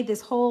he'd made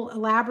this whole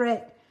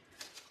elaborate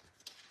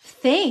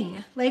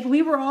thing.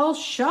 We were all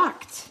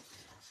shocked.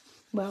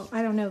 well,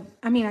 I don't know.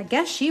 I mean, I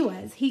guess she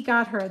was. He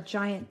got her a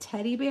giant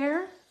teddy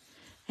bear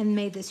and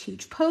made this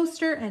huge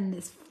poster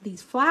and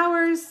these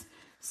flowers.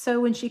 So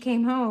when she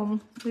came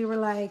home, we were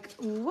like,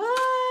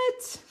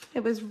 what?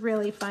 It was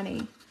really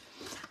funny.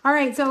 All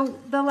right, so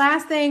the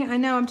last thing, I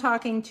know I'm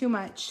talking too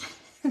much.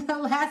 The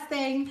last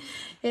thing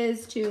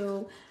is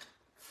to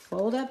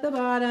fold up the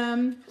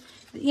bottom.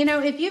 You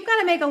know, if you've got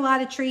to make a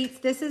lot of treats,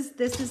 this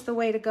is the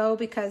way to go,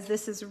 because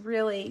this is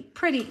really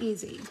pretty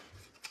easy.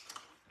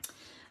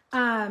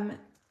 I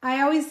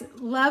always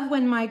love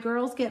when my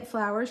girls get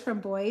flowers from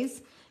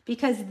boys,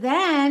 because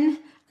then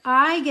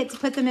I get to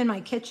put them in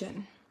my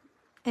kitchen.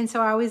 And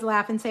so I always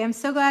laugh and say, I'm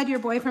so glad your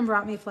boyfriend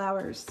brought me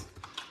flowers.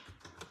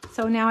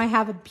 So now I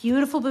have a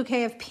beautiful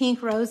bouquet of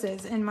pink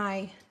roses in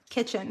my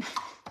kitchen.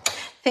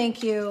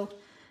 Thank you,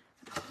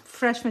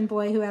 freshman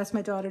boy who asked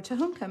my daughter to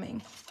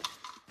homecoming.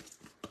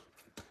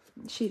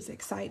 She's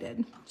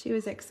excited. She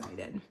was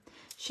excited.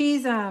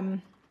 She's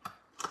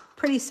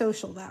pretty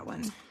social, that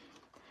one.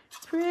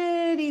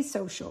 Pretty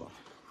social.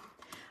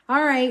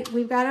 All right,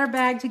 we've got our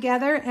bag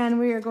together, and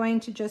we are going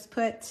to just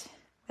put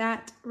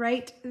that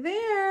right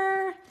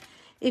there.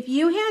 If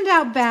you hand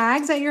out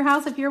bags at your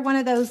house, if you're one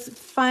of those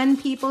fun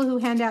people who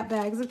hand out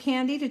bags of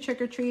candy to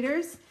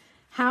trick-or-treaters,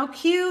 how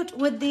cute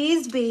would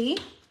these be?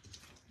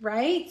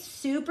 Right?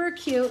 Super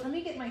cute. Let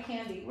me get my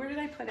candy. Where did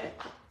I put it?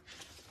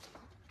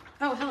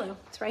 Oh, hello.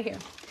 It's right here.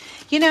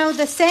 You know,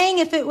 the saying,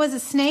 if it was a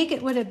snake,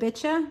 it would have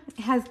bit you,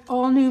 it has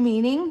all new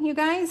meaning, you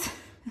guys.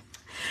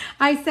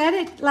 I said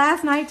it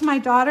last night to my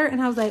daughter,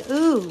 and I was like,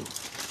 ooh,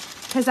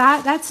 because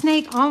that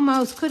snake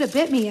almost could have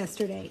bit me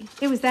yesterday.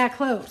 It was that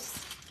close.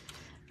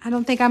 I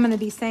don't think I'm going to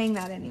be saying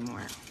that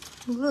anymore.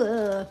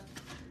 Ugh.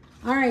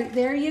 All right,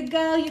 there you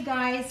go, you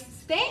guys.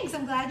 Thanks.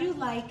 I'm glad you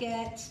like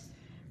it.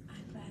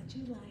 I'm glad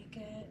you like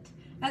it.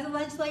 As a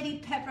lunch lady,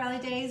 pep rally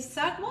days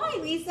suck. Why,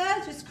 Lisa?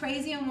 It's just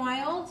crazy and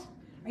wild.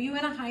 Are you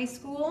in a high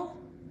school?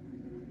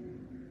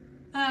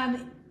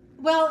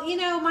 Well, you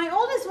know, my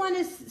oldest one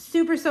is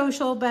super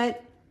social,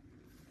 but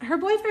her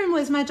boyfriend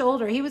was much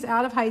older. He was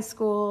out of high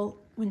school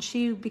when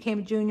she became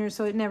a junior,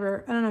 so it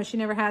never, I don't know, she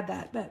never had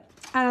that, but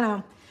I don't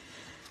know.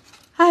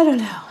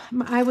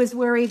 I was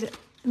worried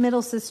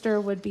middle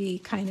sister would be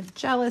kind of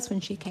jealous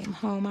when she came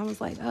home. I was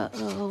like,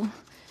 uh-oh,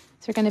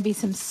 is there going to be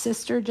some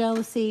sister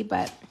jealousy?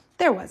 But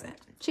there wasn't.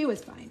 She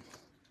was fine.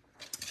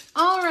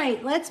 All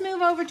right, let's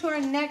move over to our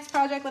next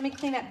project. Let me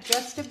clean up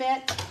just a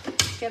bit,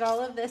 get all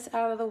of this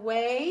out of the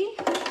way.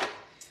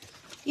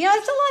 You know,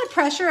 it's a lot of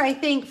pressure, I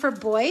think, for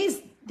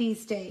boys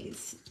these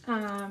days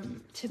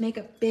to make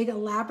a big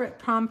elaborate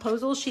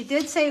promposal. She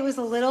did say it was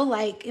a little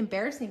like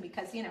embarrassing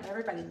because, you know,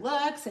 everybody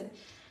looks, and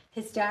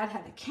his dad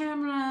had a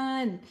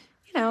camera, and,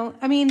 you know,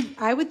 I mean,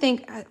 I would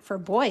think for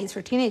boys,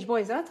 for teenage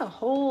boys, that's a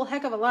whole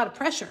heck of a lot of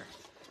pressure.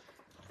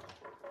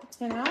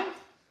 You know?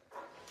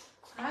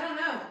 I don't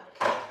know.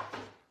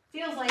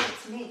 Feels like it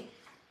to me.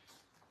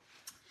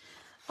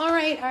 All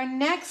right, our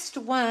next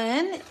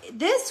one.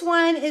 This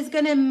one is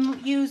going to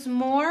use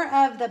more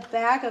of the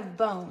Bag of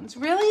Bones.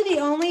 Really,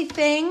 the only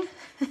thing,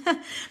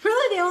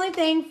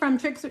 from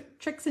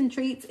Tricks and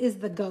Treats is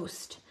the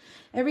ghost.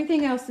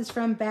 Everything else is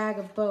from Bag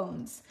of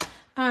Bones.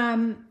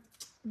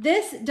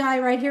 This die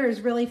right here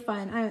is really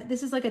fun.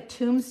 This is like a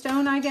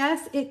tombstone, I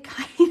guess. It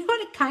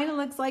kind of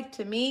looks like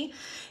to me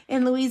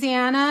in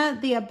Louisiana,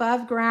 the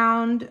above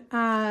ground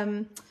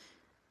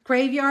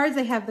graveyards.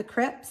 They have the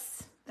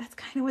crypts. That's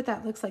kind of what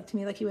that looks like to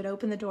me. Like you would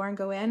open the door and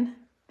go in.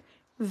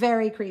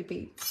 Very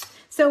creepy.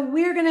 So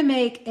we're going to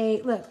make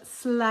a little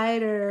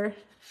slider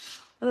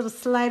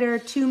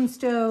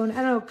tombstone, I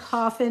don't know,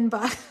 coffin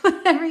box,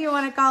 whatever you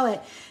want to call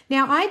it.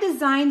 Now, I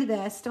designed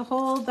this to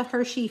hold the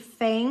Hershey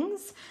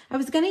fangs. I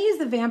was going to use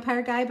the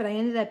vampire guy, but I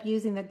ended up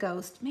using the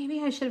ghost. Maybe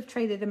I should have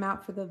traded him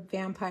out for the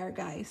vampire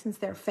guy since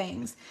they're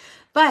fangs.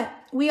 But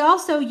we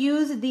also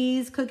use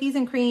these cookies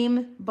and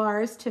cream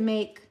bars to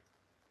make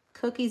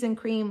cookies and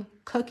cream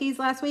cookies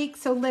last week.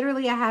 So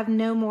literally I have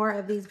no more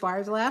of these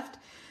bars left.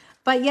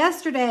 But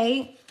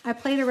yesterday I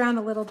played around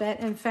a little bit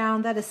and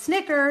found that a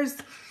Snickers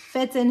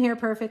fits in here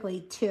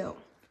perfectly too.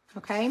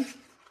 Okay.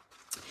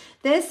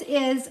 This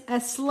is a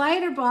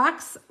slider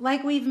box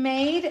like we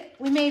made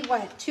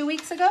what, 2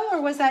 weeks ago,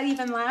 or was that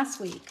even last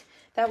week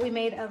that we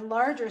made a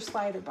larger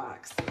slider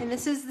box? And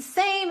this is the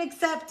same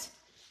except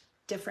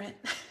different.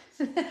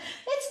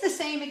 It's the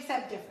same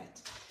except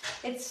different.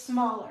 It's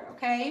smaller,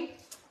 okay?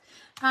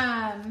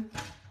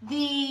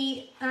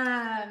 The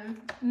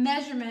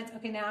measurements,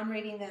 okay, now I'm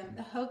reading them.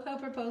 The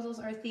HoCo proposals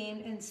are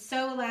themed and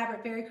so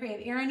elaborate, very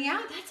creative. Erin,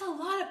 yeah, that's a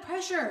lot of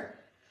pressure.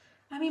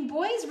 I mean,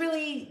 boys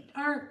really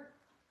aren't,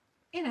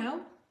 you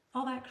know,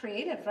 all that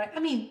creative, right? I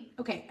mean,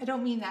 okay, I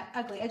don't mean that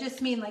ugly. I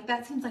just mean like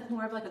that seems like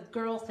more of like a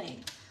girl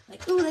thing.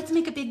 Like, ooh, let's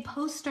make a big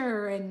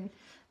poster and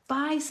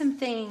buy some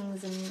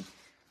things. And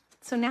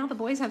so now the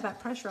boys have that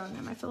pressure on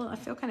them. I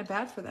feel kind of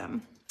bad for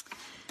them.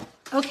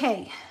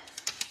 Okay.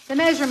 The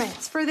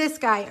measurements for this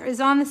guy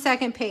is on the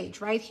second page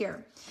right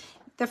here.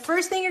 The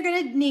first thing you're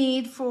going to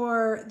need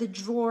for the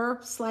drawer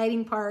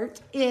sliding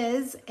part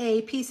is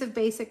a piece of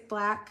basic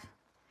black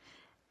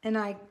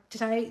And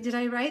did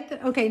I write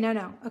that? Okay,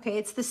 no. Okay,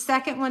 it's the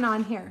second one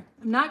on here.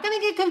 I'm not gonna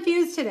get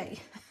confused today.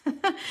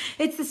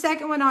 It's the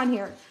second one on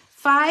here.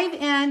 5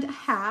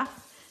 1/2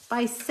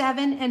 by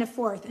 7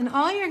 1/4. And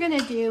all you're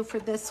gonna do for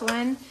this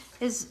one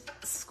is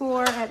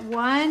score at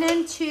 1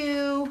 and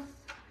 2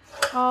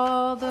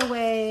 all the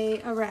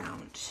way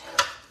around.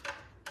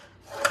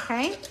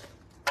 Okay?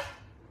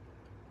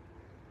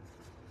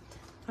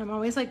 I'm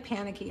always like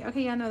panicky.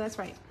 Okay, yeah, no, that's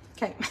right.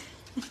 Okay.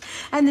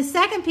 And the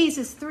second piece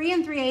is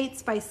 3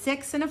 3/8 by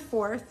 6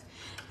 1/4.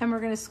 And we're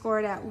gonna score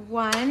it at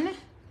 1,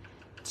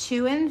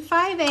 2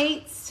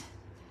 5/8,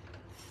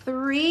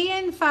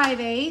 3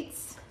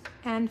 5/8,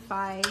 and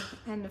 5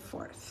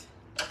 1/4.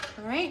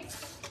 All right.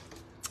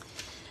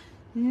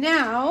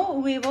 Now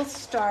we will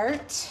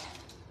start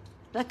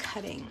the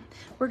cutting.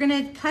 We're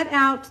gonna cut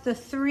out the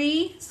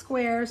 3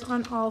 squares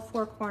on all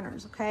 4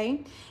 corners,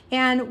 okay?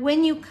 And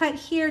when you cut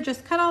here,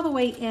 just cut all the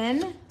way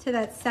in to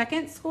that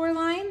second score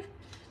line,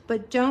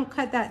 but don't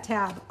cut that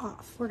tab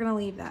off. We're gonna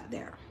leave that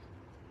there.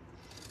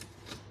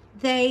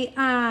 They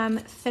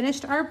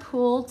finished our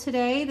pool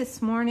today,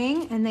 this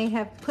morning, and they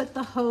have put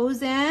the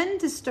hose in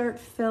to start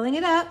filling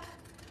it up,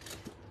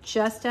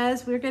 just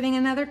as we're getting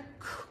another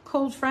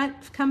cold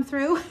front come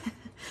through.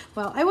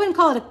 Well, I wouldn't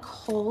call it a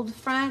cold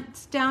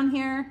front down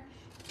here.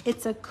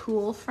 It's a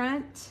cool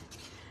front,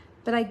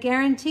 but I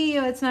guarantee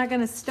you it's not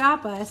gonna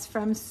stop us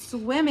from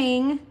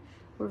swimming.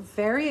 We're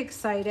very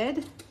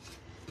excited.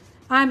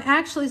 I'm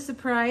actually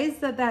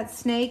surprised that that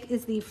snake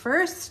is the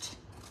first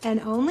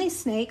and only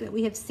snake that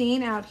we have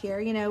seen out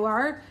here. You know,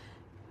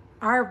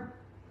 our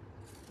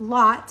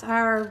lot,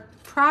 our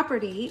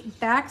property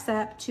backs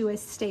up to a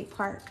state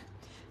park,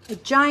 a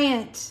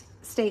giant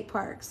state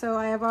park. So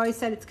I have always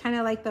said it's kind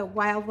of like the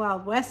wild,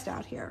 wild west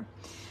out here.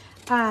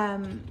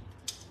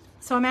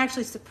 So I'm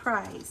actually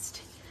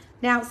surprised.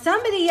 Now,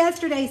 somebody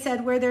yesterday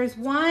said where there's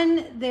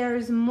one,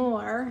 there's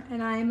more.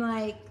 And I'm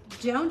like,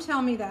 don't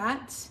tell me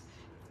that,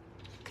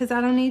 because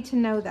I don't need to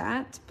know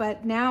that.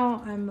 But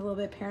now I'm a little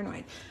bit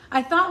paranoid.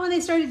 I thought when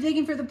they started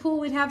digging for the pool,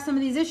 we'd have some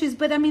of these issues,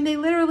 but I mean, they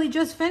literally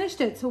just finished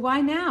it. So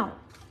why now?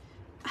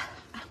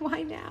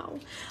 Why now?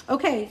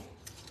 Okay.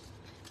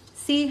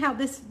 See how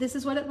this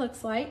is what it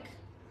looks like.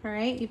 All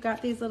right. You've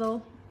got these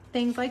little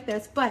things like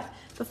this, but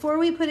before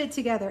we put it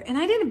together, and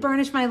I didn't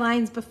burnish my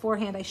lines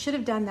beforehand, I should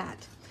have done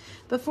that.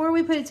 Before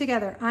we put it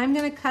together, I'm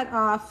going to cut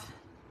off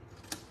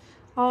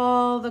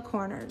all the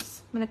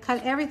corners. I'm going to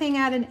cut everything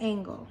at an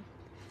angle.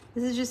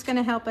 This is just going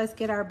to help us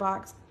get our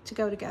box to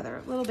go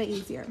together a little bit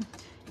easier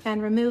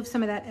and remove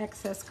some of that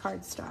excess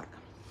cardstock.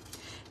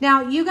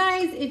 Now, you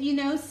guys, if you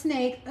know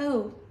snake,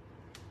 oh,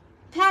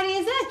 Patty,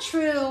 is that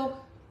true?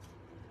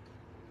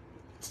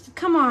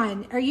 Come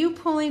on, are you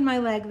pulling my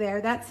leg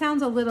there? That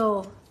sounds a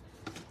little,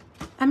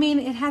 I mean,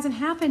 it hasn't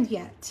happened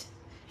yet.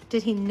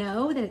 Did he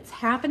know that it's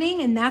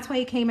happening and that's why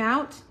he came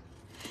out?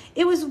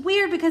 It was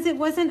weird because it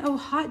wasn't a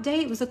hot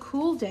day, it was a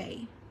cool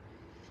day.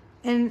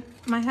 And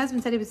my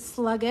husband said he was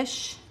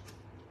sluggish,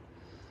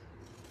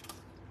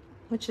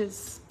 which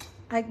is,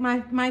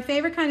 my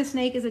favorite kind of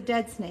snake is a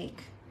dead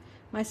snake.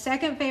 My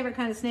second favorite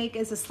kind of snake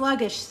is a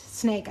sluggish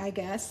snake, I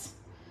guess.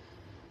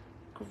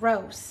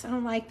 Gross, I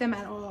don't like them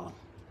at all.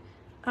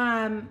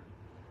 I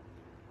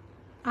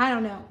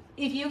don't know.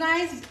 If you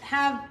guys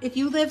have, if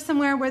you live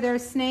somewhere where there are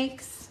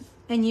snakes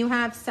and you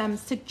have some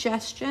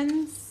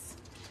suggestions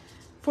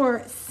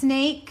for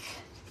snake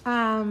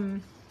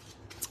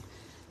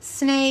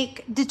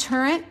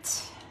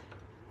deterrent,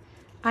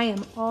 I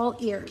am all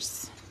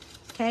ears.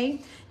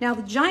 Okay. Now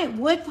the giant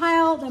wood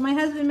pile that my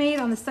husband made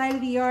on the side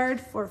of the yard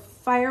for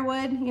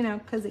firewood, you know,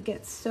 because it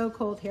gets so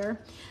cold here.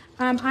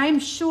 I'm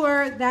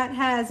sure that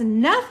has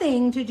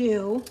nothing to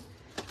do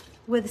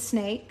with a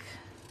snake.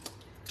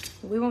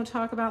 We won't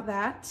talk about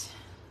that.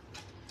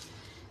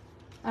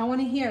 I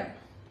want to hear.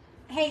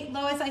 Hey,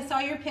 Lois, I saw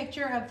your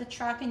picture of the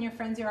truck in your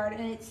friend's yard,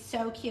 and it's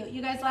so cute.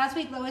 You guys, last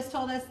week, Lois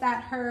told us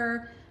that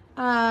her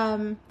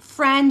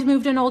friend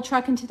moved an old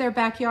truck into their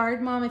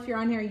backyard. Mom, if you're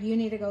on here, you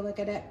need to go look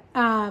at it.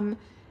 And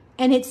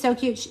it's so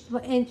cute.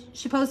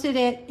 She posted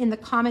it in the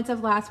comments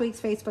of last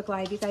week's Facebook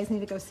Live. You guys need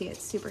to go see it.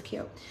 It's super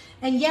cute.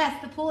 And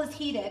yes, the pool is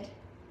heated.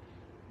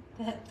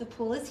 The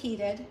pool is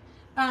heated.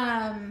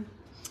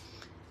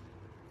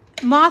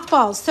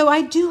 Mothballs. So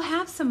I do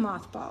have some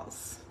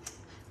mothballs.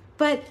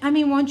 But, I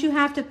mean, won't you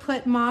have to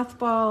put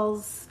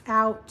mothballs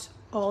out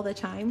all the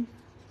time?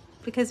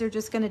 Because they're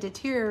just going to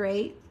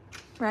deteriorate,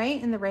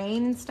 right? In the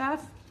rain and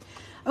stuff.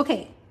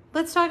 Okay,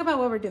 let's talk about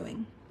what we're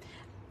doing.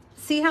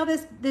 See how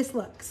this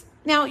looks.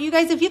 Now, you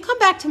guys, if you come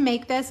back to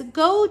make this,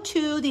 go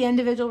to the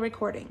individual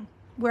recording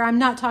where I'm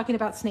not talking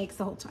about snakes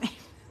the whole time.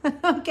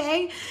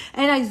 Okay?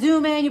 And I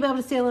zoom in, you'll be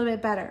able to see a little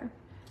bit better.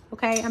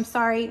 Okay, I'm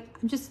sorry.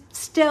 I'm just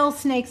still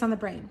snakes on the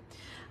brain.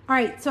 All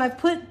right, so I've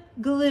put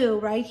glue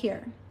right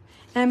here.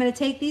 And I'm going to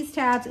take these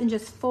tabs and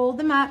just fold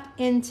them up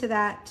into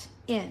that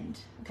end,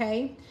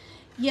 okay?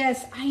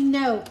 Yes, I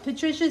know.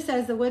 Patricia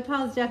says the wood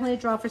pile is definitely a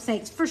draw for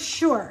snakes. For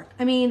sure.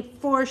 I mean,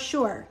 for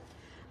sure.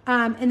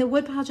 And the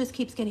wood pile just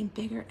keeps getting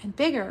bigger and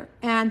bigger.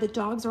 And the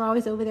dogs are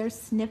always over there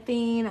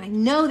sniffing. I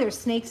know there's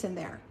snakes in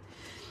there.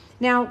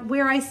 Now,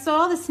 where I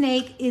saw the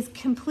snake is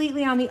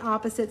completely on the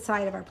opposite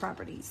side of our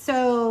property.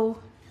 So,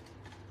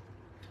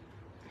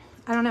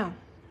 I don't know.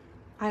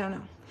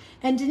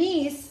 And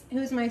Denise,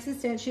 who's my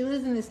assistant, she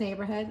lives in this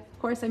neighborhood. Of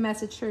course, I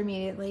messaged her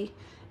immediately.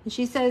 And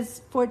she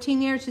says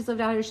 14 years she's lived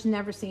out here, she's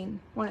never seen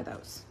one of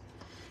those.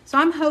 So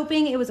I'm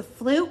hoping it was a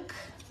fluke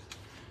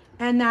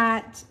and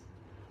that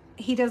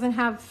he doesn't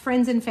have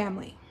friends and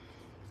family.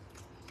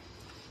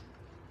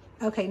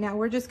 Okay, now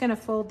we're just gonna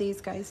fold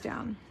these guys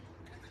down.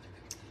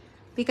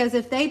 Because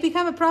if they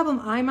become a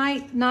problem, I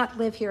might not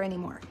live here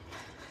anymore.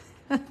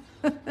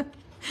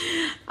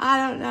 I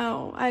don't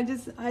know. I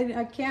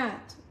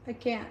can't.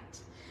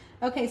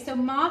 Okay, so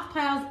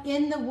mothballs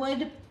in the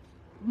wood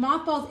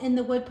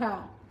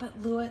pile.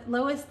 But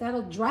Lois,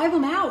 that'll drive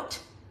them out.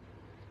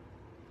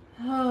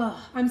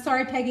 Oh, I'm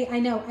sorry, Peggy. I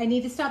know. I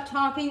need to stop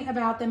talking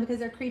about them because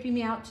they're creeping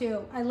me out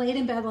too. I laid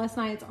in bed last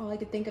night. It's all I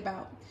could think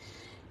about.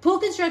 Pool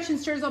construction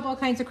stirs up all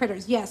kinds of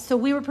critters. Yes, so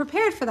we were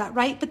prepared for that,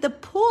 right? But the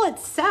pool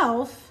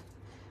itself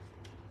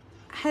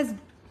has,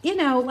 you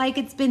know, like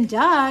it's been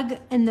dug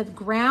and the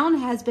ground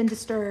has been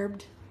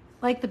disturbed,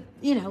 like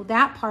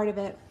that part of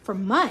it for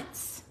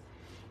months.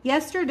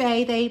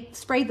 Yesterday, they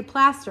sprayed the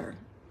plaster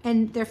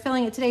and they're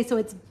filling it today. So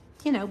it's,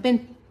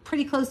 been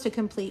pretty close to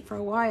complete for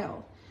a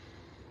while.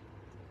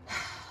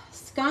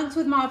 Skunks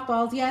with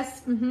mothballs.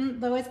 Yes.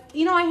 Lois,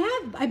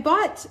 I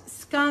bought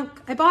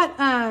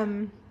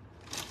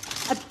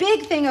a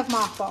big thing of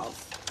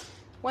mothballs.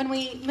 When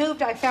we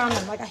moved, I found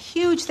them, like a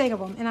huge thing of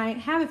them. And I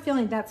have a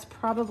feeling that's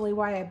probably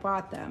why I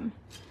bought them,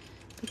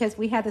 because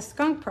we had the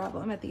skunk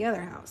problem at the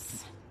other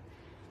house.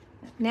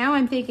 Now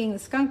I'm thinking the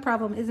skunk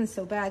problem isn't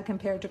so bad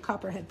compared to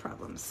copperhead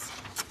problems.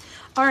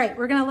 All right,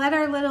 we're gonna let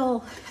our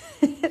little,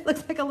 it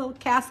looks like a little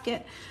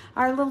casket,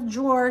 our little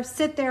drawer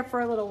sit there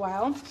for a little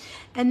while.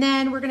 And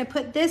then we're gonna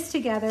put this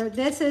together.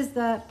 This is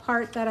the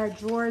part that our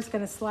drawer is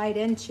gonna slide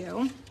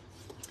into.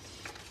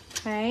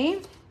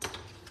 Okay.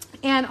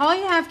 And all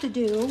you have to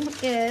do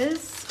is,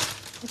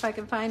 if I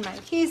can find my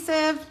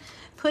adhesive,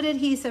 put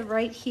adhesive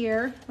right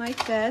here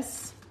like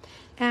this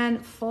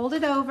and fold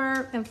it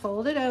over and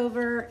fold it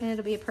over and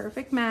it'll be a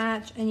perfect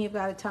match and you've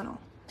got a tunnel,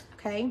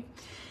 okay?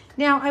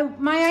 Now,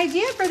 my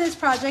idea for this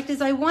project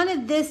is I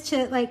wanted this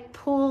to like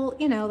pull,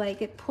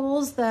 like it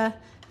pulls the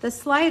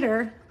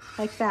slider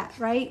like that,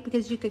 right?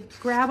 Because you could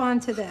grab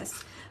onto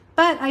this.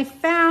 But I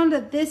found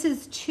that this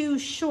is too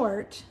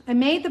short. I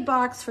made the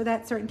box for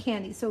that certain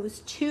candy, so it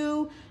was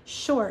too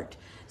short.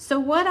 So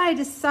what I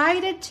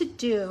decided to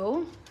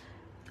do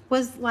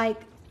was like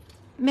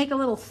make a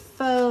little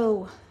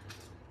faux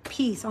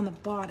piece on the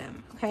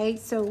bottom, okay?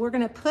 So we're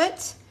gonna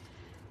put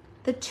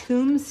the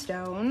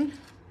tombstone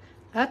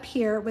up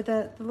here with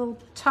the little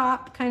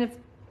top kind of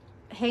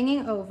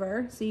hanging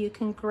over so you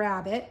can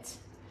grab it.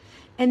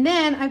 And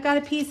then I've got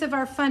a piece of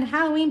our fun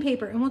Halloween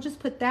paper and we'll just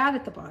put that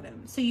at the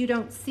bottom so you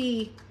don't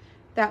see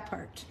that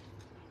part.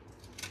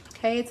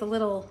 Okay, it's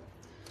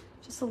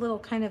just a little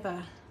kind of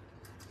a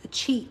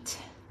cheat,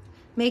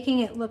 making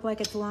it look like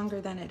it's longer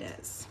than it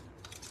is.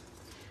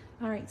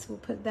 All right, so we'll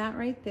put that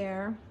right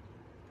there.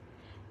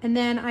 And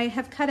then I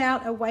have cut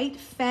out a white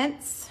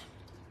fence.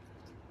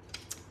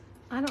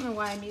 I don't know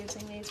why I'm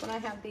using these when I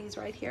have these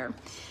right here.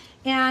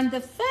 And the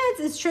fence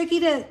is tricky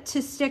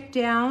to stick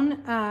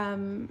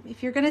down.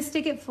 If you're gonna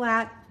stick it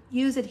flat,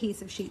 use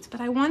adhesive sheets, but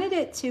I wanted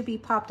it to be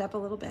popped up a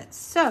little bit.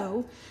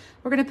 So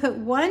we're gonna put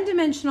one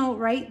dimensional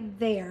right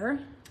there,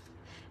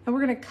 and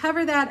we're gonna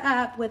cover that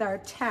up with our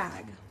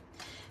tag.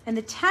 And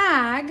the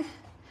tag,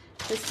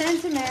 the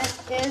sentiment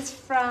is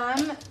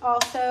from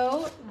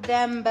also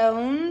Them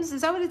Bones.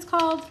 Is that what it's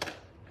called?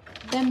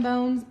 Them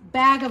Bones,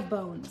 Bag of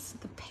Bones.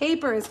 The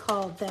paper is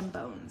called Them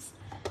Bones,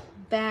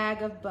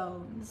 Bag of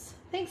Bones.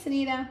 Thanks,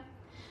 Anita.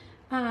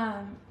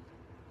 Oh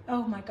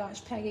my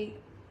gosh, Peggy.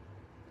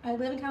 I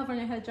live in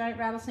California. I had a giant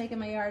rattlesnake in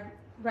my yard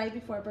right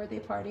before a birthday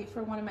party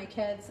for one of my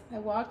kids. I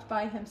walked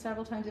by him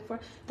several times before.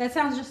 That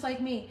sounds just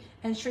like me.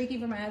 And shrieking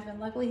for my husband.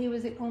 Luckily, he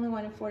was the only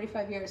one in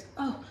 45 years.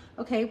 Oh,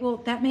 okay. Well,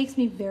 that makes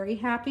me very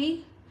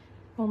happy.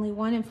 Only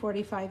one in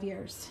 45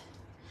 years.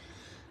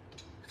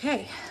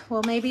 Okay.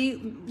 Well,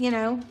 maybe,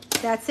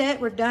 that's it.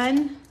 We're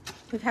done.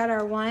 We've had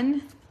our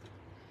one.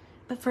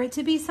 But for it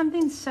to be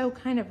something so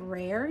kind of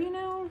rare, I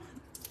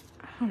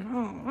don't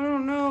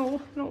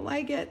know. I don't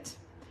like it.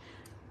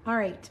 All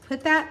right,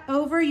 put that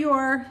over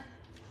your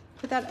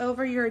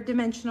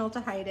dimensional to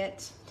hide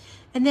it.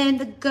 And then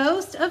the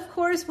ghost, of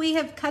course, we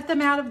have cut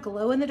them out of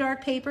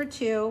glow-in-the-dark paper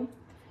too.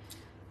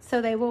 So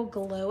they will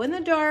glow in the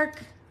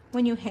dark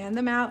when you hand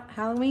them out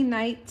Halloween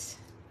night.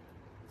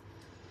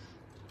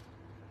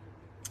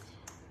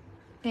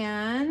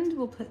 And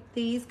we'll put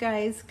these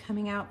guys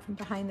coming out from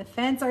behind the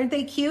fence. Aren't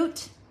they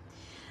cute?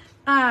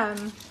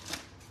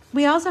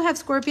 We also have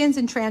scorpions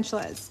and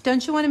tarantulas.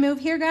 Don't you want to move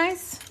here,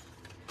 guys?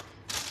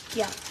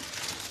 Yeah.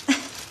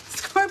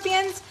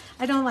 Scorpions,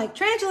 I don't like.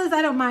 Tarantulas,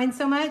 I don't mind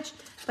so much,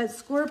 but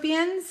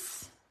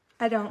scorpions,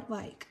 I don't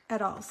like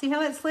at all. See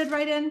how it slid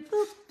right in?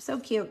 Boop, so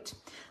cute.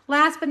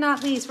 last but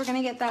not least, we're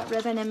gonna get that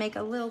ribbon and make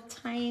a little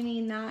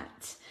tiny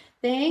knot.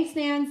 Thanks,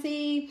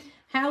 Nancy.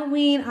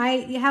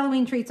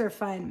 Halloween treats are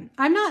fun.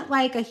 I'm not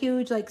like a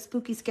huge like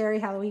spooky, scary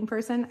Halloween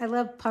person. I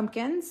love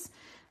pumpkins,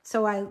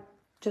 so I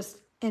just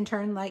in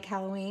turn like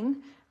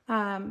Halloween.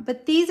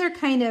 But these are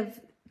kind of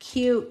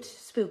cute,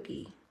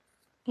 spooky.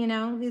 You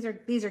know, these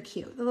are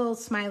cute. The little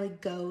smiley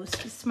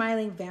ghost,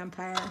 smiling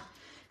vampire.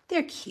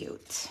 They're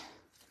cute.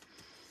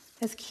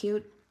 As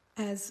cute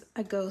as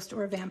a ghost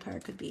or a vampire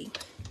could be.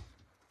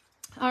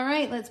 All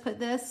right, let's put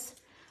this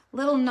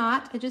little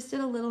knot. I just did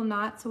a little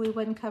knot so we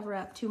wouldn't cover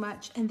up too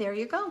much. And there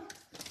you go.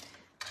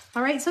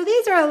 All right, so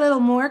these are a little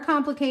more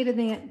complicated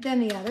than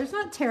the others.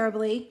 Not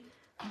terribly,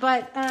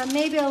 but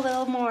maybe a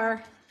little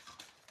more,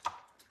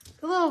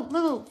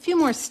 few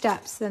more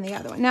steps than the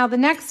other one. Now the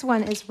next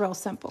one is real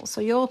simple.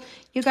 So you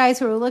guys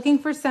who are looking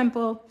for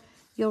simple,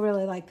 you'll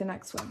really like the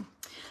next one.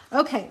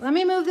 Okay, let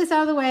me move this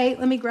out of the way.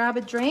 Let me grab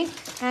a drink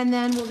and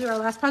then we'll do our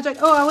last project.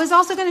 Oh, I was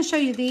also gonna show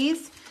you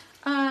these.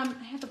 I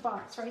have the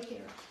box right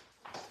here.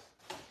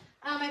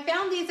 I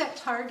found these at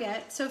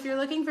Target. So if you're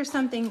looking for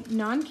something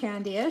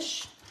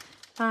non-candy-ish,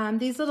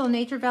 these little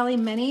Nature Valley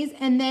minis,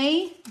 and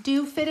they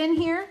do fit in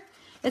here.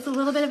 It's a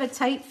little bit of a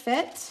tight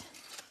fit,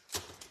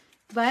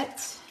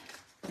 but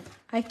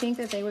I think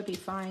that they would be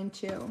fine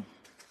too.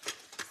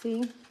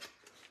 See?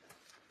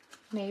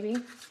 Maybe.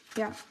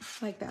 Yeah,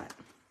 like that.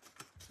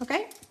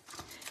 Okay?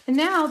 And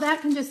now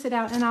that can just sit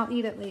out and I'll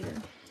eat it later.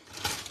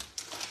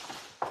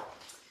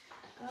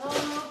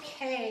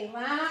 Okay,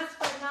 last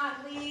but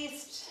not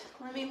least,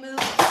 let me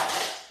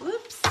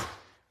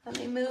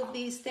move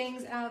these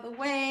things out of the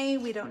way.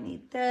 We don't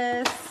need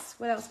this.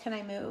 What else can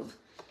I move?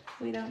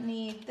 We don't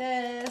need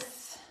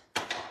this.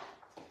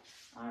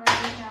 All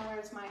right, now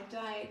where's my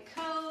Diet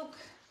Coke?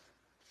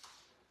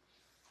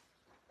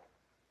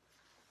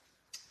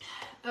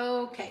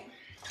 Okay.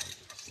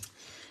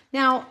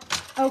 Now,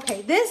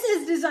 okay, this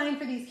is designed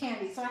for these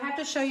candies, so I have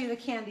to show you the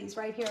candies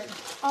right here.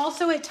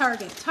 Also at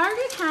Target.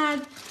 Target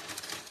had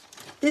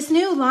this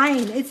new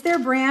line. It's their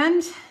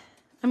brand.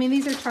 I mean,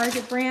 these are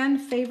Target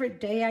brand, Favorite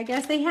Day, I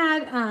guess. They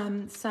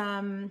had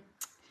some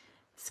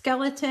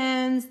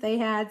skeletons. They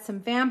had some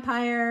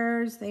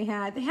vampires. They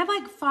had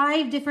like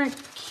 5 different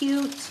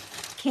cute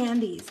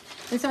candies.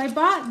 And so I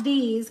bought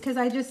these because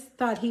I just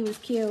thought he was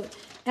cute.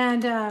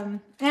 And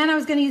I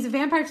was going to use a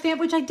vampire stamp,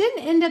 which I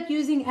didn't end up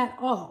using at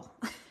all.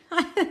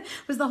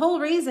 Was the whole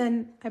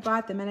reason I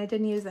bought them and I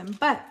didn't use them.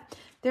 But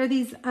they're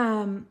these,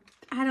 I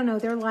don't know,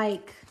 they're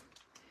like,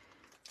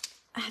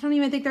 I don't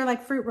even think they're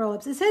like fruit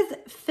roll-ups. It says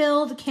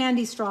filled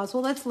candy straws.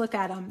 Well, let's look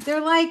at them.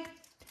 They're like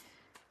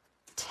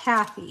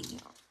taffy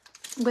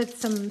with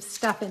some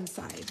stuff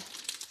inside.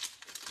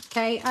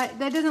 Okay,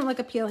 that doesn't look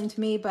appealing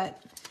to me,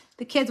 but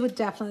the kids would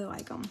definitely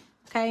like them.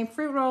 Okay,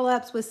 fruit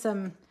roll-ups with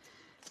some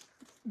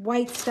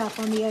white stuff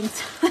on the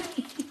inside.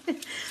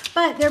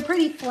 But they're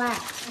pretty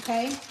flat,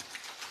 okay?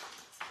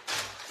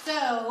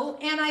 So,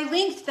 and I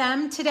linked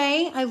them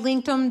today. I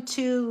linked them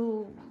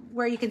to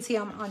where you can see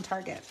them on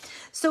Target.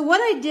 So what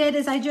I did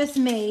is I just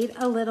made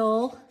a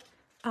little,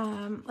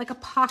 like a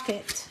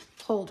pocket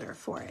holder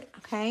for it,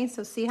 okay?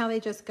 So see how they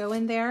just go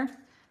in there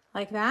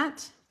like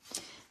that?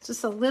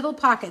 Just a little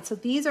pocket. So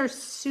these are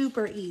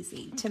super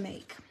easy to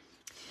make.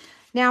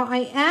 Now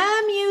I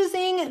am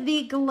using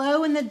the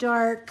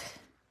glow-in-the-dark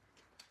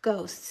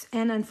ghosts,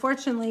 and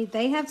unfortunately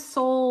they have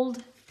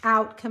sold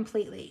out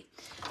completely.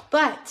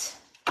 But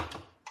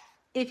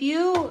if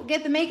you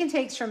get the make and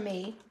takes from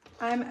me,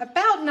 I'm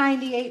about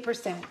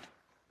 98%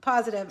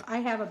 positive I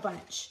have a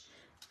bunch.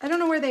 I don't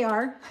know where they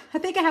are. I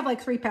think I have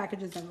like 3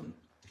 packages of them.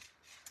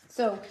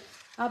 So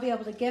I'll be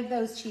able to give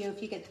those to you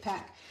if you get the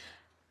pack.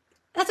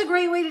 That's a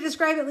great way to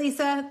describe it,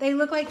 Lisa. They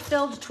look like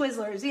filled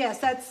Twizzlers. Yes,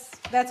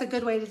 that's a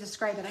good way to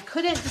describe it. I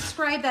couldn't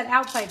describe that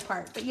outside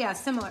part, but yeah,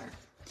 similar.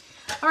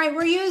 All right,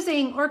 we're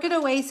using Orchid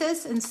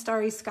Oasis and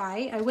Starry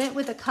Sky. I went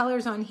with the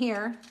colors on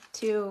here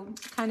to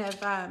kind of,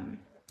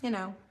 you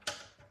know,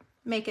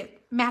 make it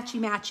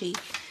matchy-matchy.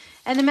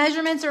 And the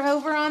measurements are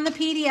over on the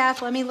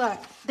PDF. Let me look.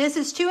 This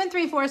is 2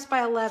 3/4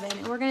 by 11.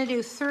 And we're going to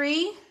do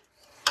 3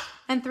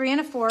 and 3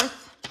 1/4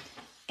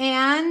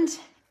 and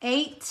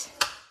 8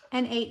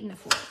 and 8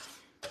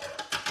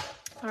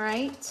 1/4. All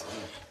right.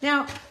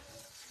 Now,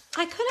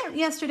 I couldn't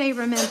yesterday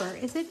remember.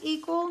 Is it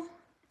equal?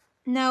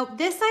 No,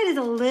 this side is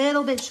a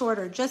little bit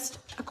shorter, just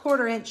a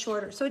 1/4 inch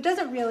shorter. So it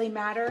doesn't really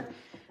matter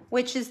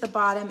which is the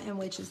bottom and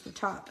which is the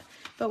top.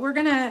 But we're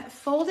going to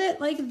fold it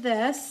like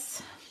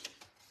this.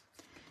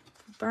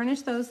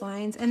 Burnish those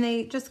lines, and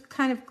they just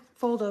kind of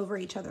fold over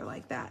each other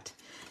like that.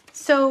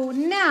 So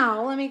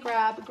now let me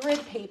grab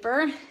grid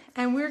paper,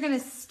 and we're going to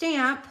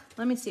stamp.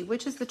 Let me see,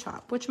 which is the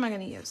top? Which am I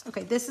going to use?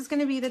 Okay, this is going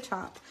to be the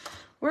top.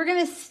 We're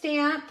going to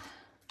stamp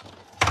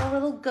a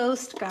little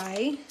ghost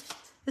guy,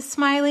 the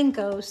smiling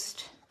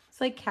ghost.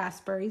 It's like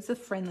Casper. He's a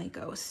friendly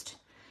ghost.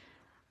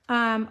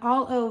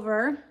 All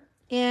over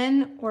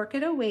in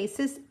Orchid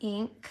Oasis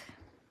ink.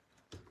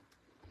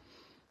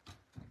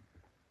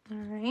 All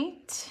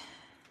right.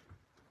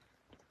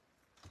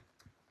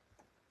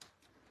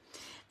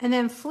 And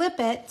then flip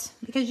it,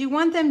 because you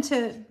want them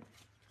to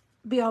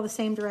be all the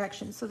same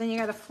direction. So then you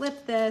got to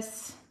flip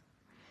this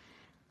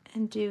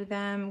and do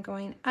them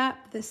going up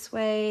this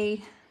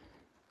way.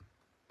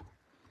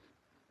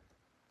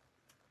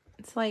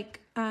 It's like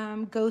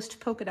ghost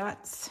polka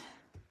dots.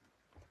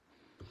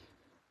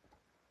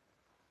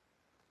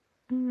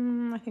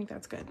 I think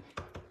that's good.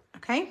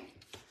 Okay.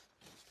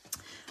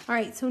 All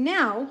right, so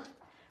now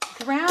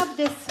grab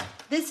this.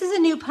 This is a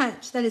new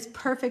punch that is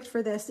perfect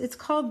for this. It's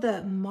called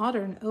the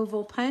Modern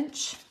Oval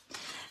Punch.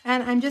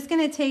 And I'm just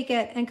gonna take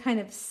it and kind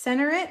of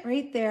center it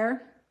right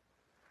there.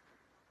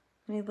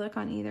 Let me look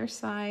on either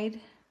side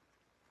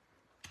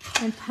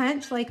and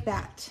punch like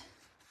that.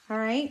 All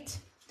right.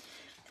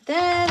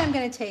 Then I'm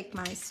gonna take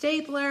my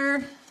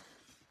stapler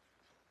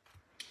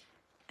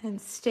and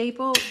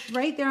staple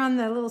right there on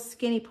the little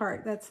skinny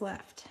part that's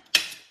left.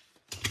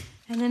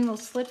 And then we'll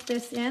slip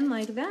this in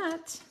like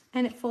that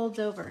and it folds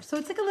over. So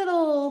it's like a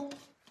little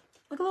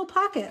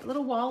pocket, a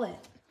little wallet.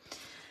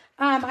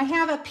 I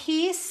have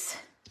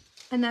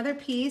another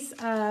piece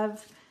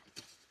of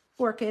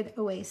Orchid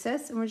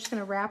Oasis, and we're just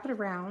gonna wrap it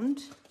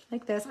around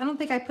like this. I don't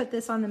think I put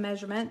this on the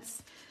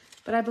measurements,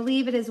 but I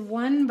believe it is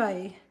 1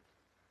 by,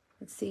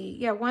 let's see,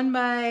 yeah, 1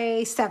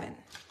 by 7.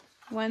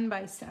 1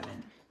 by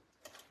 7.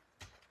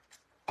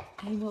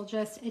 And we'll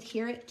just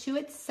adhere it to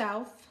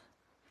itself,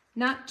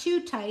 not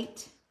too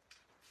tight,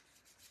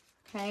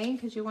 okay,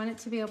 because you want it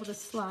to be able to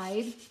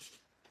slide.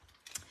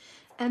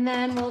 And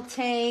then we'll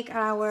take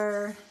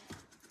our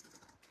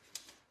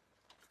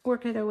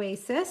Orchid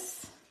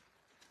Oasis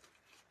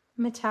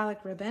metallic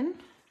ribbon,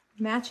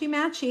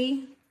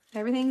 matchy-matchy,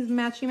 everything's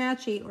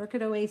matchy-matchy,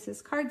 Orchid Oasis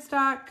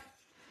cardstock,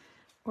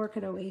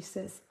 Orchid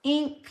Oasis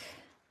ink,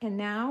 and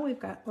now we've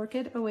got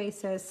Orchid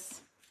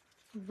Oasis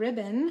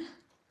ribbon.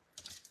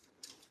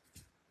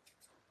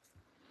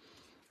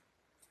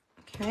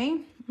 Okay,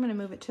 I'm gonna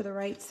move it to the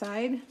right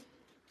side,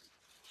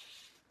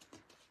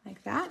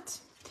 like that.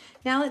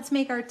 Now let's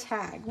make our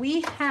tag.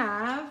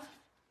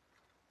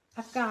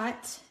 I've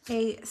got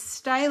a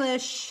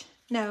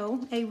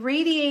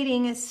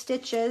Radiating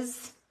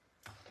Stitches,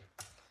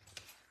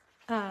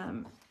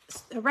 a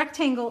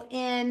rectangle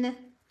in,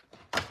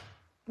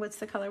 what's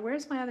the color?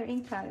 Where's my other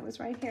ink pad? It was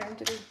right here.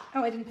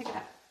 I didn't pick it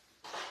up.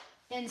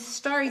 In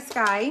Starry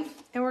Sky,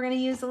 and we're gonna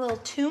use the little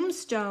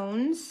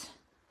tombstones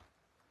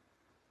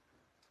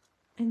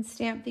and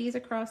stamp these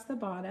across the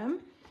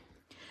bottom.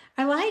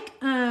 I like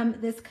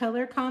this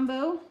color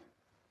combo,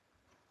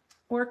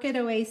 Orchid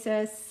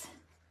Oasis,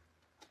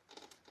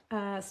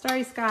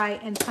 Starry Sky,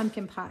 and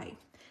Pumpkin Pie.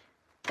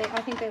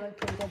 I think they look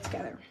pretty good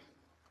together.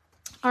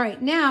 All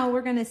right, now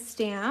we're gonna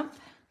stamp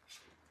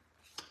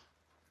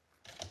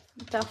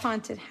the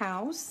haunted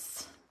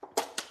house,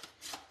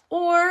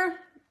 or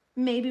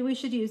maybe we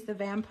should use the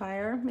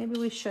vampire. Maybe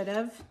we should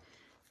have.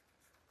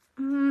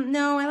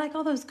 No, I like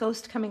all those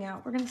ghosts coming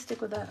out. We're gonna stick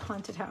with the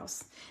haunted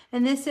house.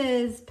 And this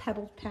is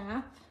Pebbled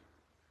Path.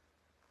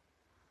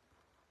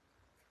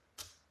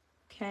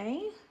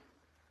 Okay.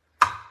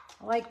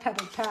 I like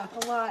Pebbled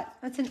Path a lot.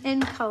 That's an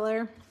end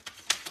color.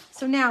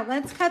 So now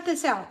let's cut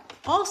this out.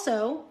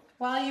 Also,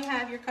 while you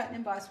have your cut and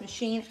emboss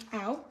machine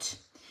out,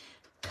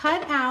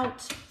 cut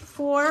out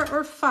 4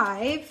 or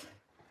 5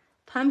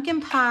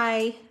 pumpkin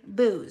pie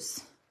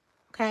boos.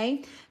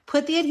 Okay.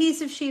 Put the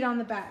adhesive sheet on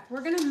the back.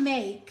 We're gonna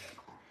make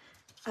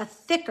a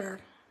thicker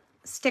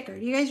sticker.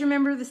 Do you guys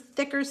remember the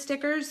thicker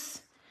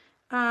stickers?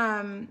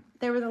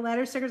 They were the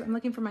letter stickers. I'm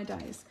looking for my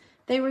dies.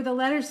 They were the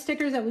letter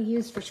stickers that we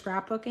used for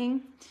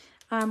scrapbooking.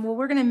 Well,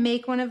 we're gonna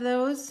make one of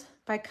those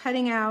by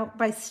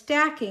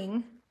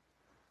stacking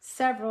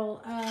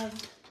several of,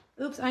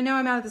 oops, I know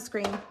I'm out of the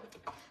screen.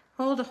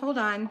 Hold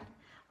on.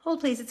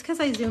 Hold please, it's because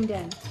I zoomed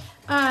in.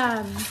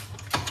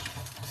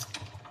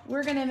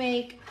 We're gonna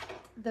make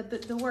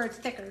the word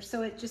thicker,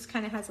 so it just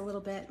kind of has a little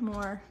bit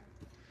more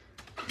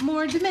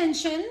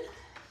dimension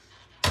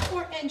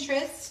or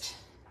interest.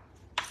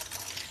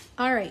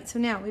 All right, so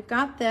now we've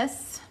got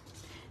this,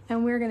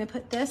 and we're gonna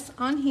put this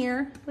on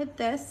here with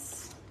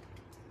this.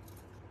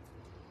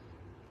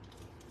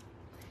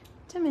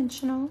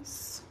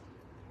 Dimensionals.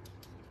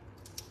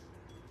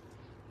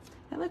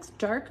 That looks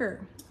darker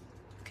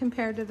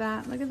compared to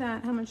that. Look at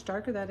that, how much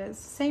darker that is.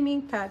 Same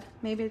ink pad.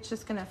 Maybe it's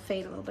just gonna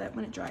fade a little bit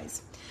when it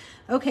dries.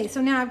 Okay,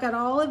 so now I've got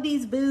all of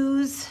these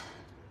boos,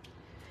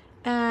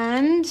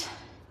 and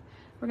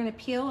we're gonna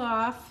peel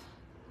off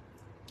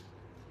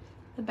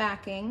the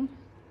backing.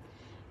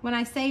 When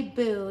I say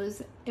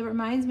boos, it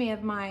reminds me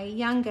of my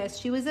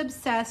youngest. She was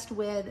obsessed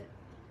with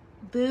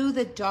Boo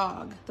the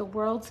dog, the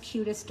world's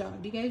cutest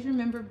dog. Do you guys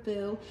remember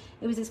Boo?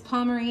 It was this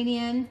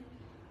Pomeranian.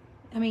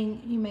 I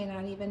mean, you may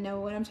not even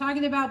know what I'm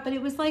talking about, but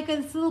it was like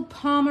this little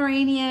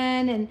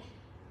Pomeranian, and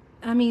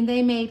I mean,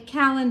 they made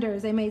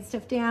calendars, they made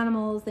stuffed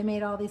animals, they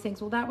made all these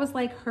things. Well, that was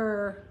like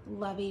her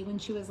lovey when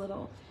she was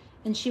little,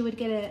 and she would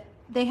get it.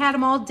 They had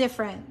them all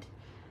different.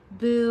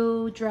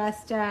 Boo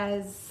dressed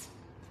as,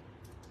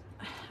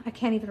 I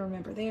can't even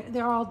remember.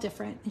 They're all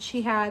different, and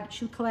she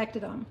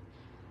collected them.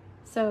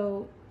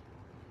 So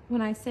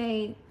when I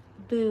say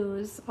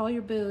boos, all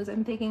your boos,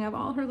 I'm thinking of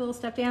all her little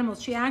stuffed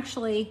animals. She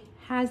actually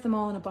has them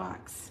all in a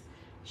box.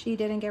 She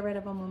didn't get rid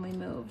of them when we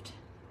moved.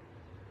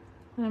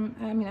 I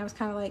mean, I was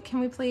kind of like, can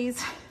we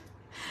please?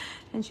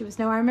 And she was,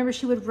 no. I remember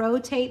she would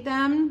rotate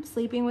them,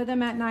 sleeping with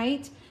them at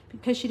night,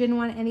 because she didn't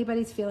want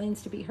anybody's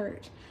feelings to be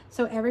hurt.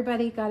 So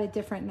everybody got a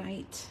different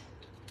night.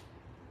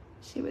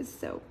 She was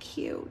so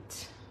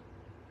cute.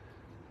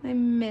 I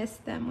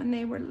missed them when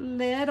they were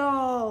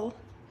little.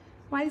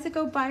 Why does it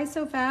go by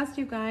so fast,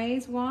 you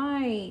guys?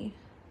 Why?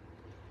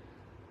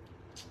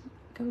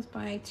 It goes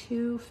by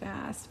too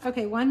fast.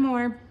 Okay, one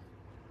more.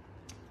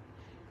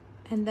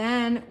 And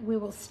then we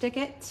will stick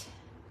it.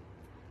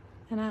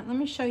 And let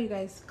me show you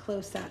guys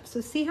close up.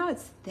 So see how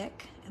it's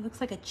thick? It looks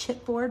like a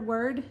chipboard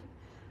word.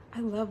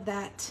 I love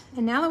that.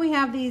 And now that we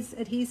have these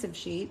adhesive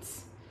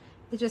sheets,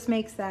 it just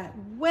makes that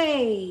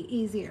way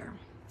easier.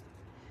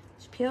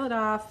 Just peel it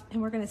off,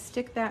 and we're gonna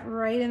stick that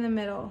right in the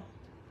middle.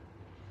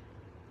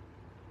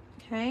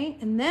 Okay,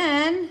 and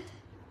then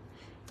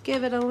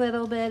give it a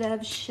little bit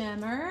of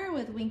shimmer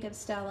with Wink of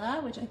Stella,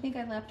 which I think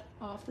I left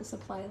off the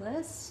supply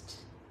list.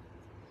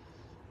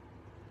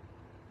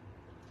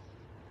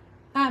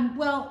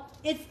 Well,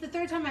 it's the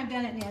third time I've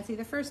done it, Nancy.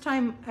 The first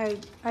time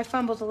I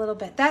fumbled a little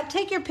bit. That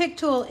Take Your Pick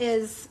tool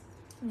is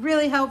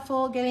really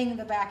helpful getting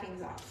the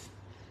backings off.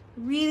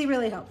 Really,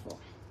 really helpful.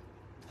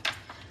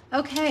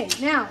 Okay,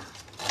 now,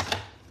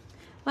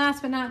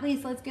 last but not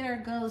least, let's get our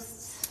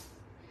ghosts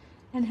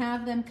and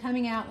have them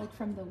coming out like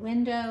from the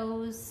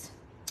windows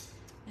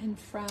and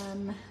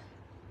from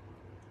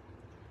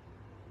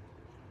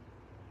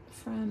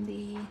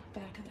the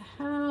back of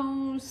the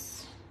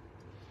house.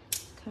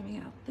 Coming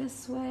out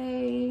this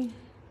way.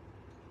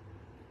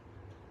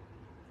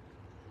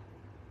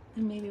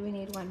 And maybe we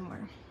need one more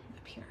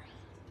up here,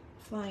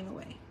 flying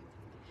away.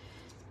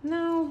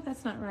 No,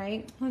 that's not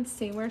right. Let's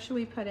see, where should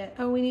we put it?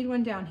 Oh, we need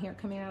one down here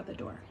coming out of the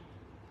door.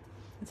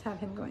 Let's have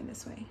him going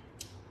this way.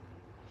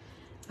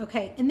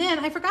 Okay, and then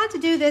I forgot to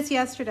do this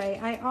yesterday.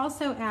 I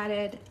also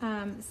added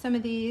some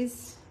of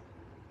these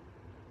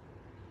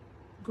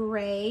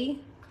gray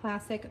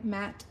classic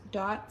matte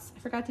dots. I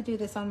forgot to do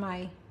this on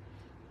my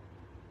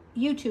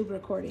YouTube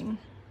recording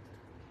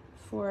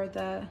for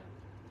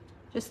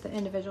just the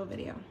individual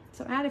video.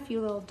 So add a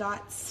few little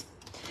dots.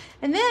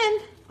 And then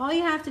all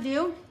you have to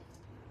do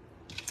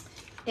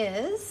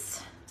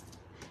is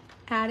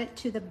add it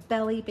to the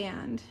belly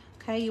band.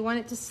 Okay, you want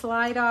it to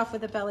slide off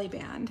with a belly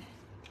band.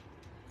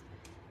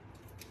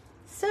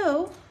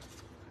 So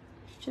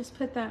just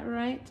put that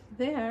right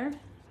there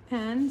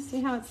and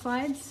see how it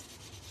slides?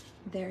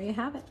 There you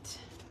have it.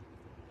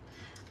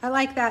 I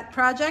like that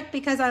project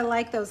because I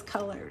like those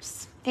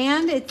colors.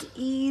 And it's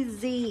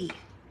easy.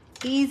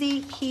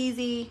 Easy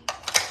peasy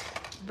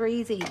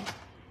breezy,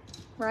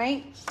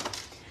 right?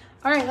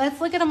 All right, let's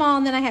look at them all,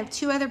 and then I have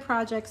two other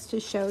projects to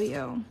show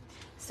you.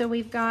 So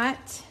we've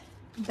got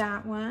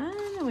that one,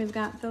 and we've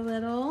got the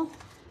little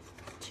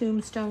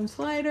tombstone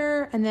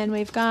slider, and then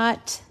we've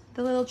got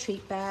the little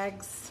treat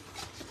bags.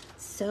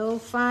 So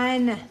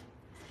fun.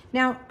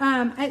 Now,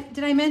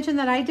 did I mention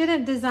that I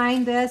didn't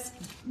design this,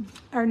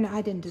 or no,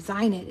 I didn't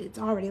design it. It's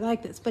already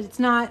like this, but it's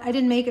not, I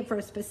didn't make it for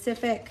a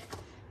specific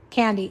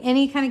candy.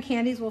 Any kind of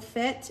candies will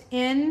fit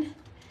in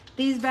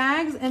these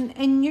bags,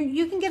 and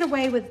you can get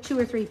away with 2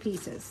 or 3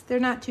 pieces. They're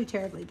not too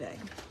terribly big.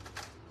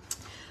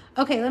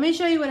 Okay, let me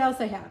show you what else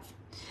I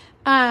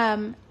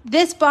have.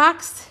 This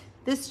box,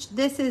 this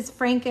is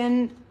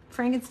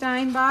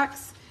Frankenstein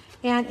box,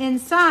 and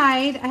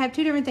inside I have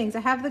 2 different things.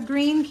 I have the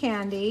green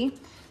candy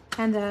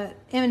and the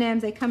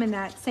M&Ms. They come in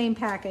that same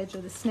package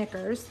with the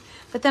Snickers.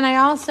 But then I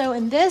also,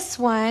 in this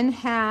one,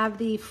 have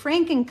the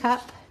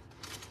Frankencup,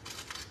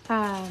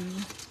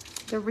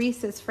 the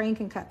Reese's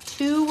Frankencup.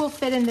 2 will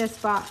fit in this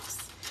box.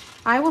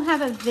 I will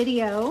have a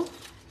video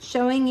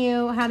showing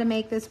you how to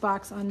make this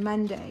box on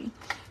Monday.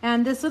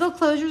 And this little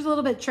closure is a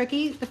little bit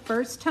tricky the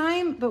first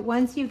time, but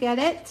once you get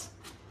it,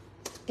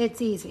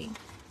 it's easy.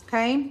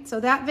 Okay, so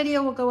that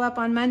video will go up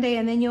on Monday,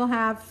 and then you'll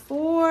have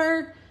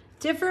 4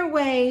 different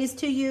ways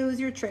to use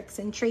your tricks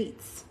and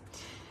treats.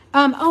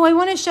 Oh, I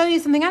want to show you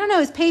something. I don't know,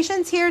 is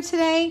Patience here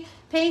today?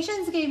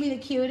 Patience gave me the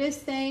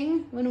cutest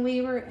thing when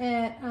we were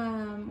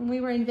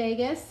in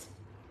Vegas.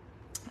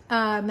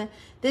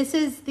 This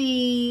is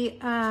the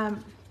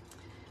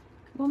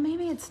well,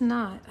 maybe it's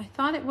not. I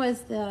thought it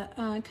was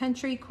the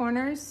Country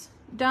Corners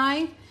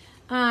die.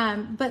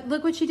 But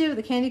look what she did with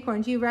the candy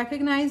corn. Do you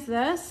recognize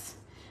this?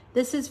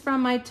 This is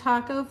from my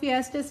Taco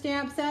Fiesta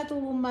stamp set. The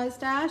little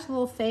mustache, the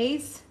little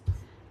face.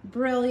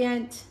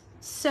 Brilliant.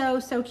 So,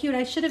 so cute.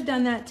 I should have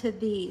done that to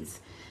these.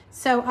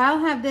 So I'll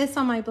have this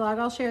on my blog.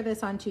 I'll share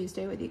this on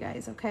Tuesday with you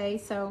guys, okay?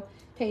 So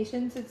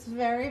Patience, it's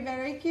very,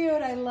 very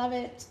cute. I love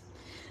it.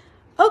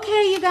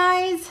 Okay, you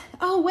guys.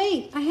 Oh,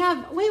 wait.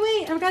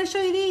 I've got to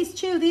show you these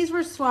too. These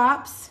were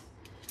swaps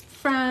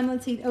from,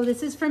 let's see. Oh,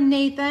 this is from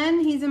Nathan.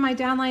 He's in my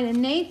downline.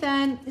 And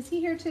Nathan, is he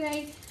here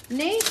today?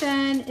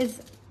 Nathan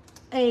is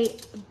a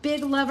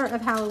big lover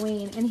of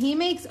Halloween, and he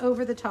makes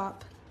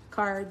over-the-top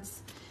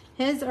cards.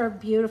 His are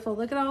beautiful.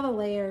 Look at all the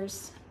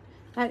layers.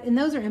 And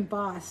those are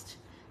embossed.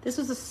 This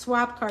was a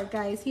swap card,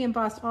 guys. He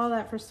embossed all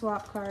that for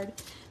swap card.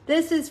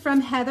 This is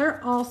from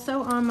Heather,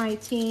 also on my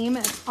team.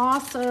 It's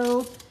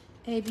also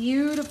a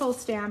beautiful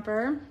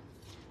stamper.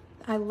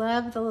 I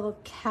love the little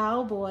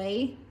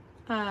cowboy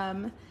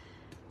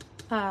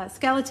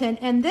skeleton.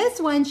 And this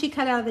one she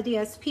cut out of the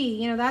DSP.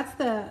 You know, that's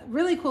the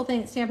really cool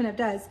thing that Stampin' Up!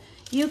 Does.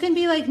 You can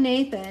be like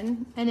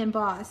Nathan and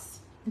emboss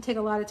and take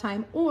a lot of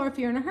time. Or if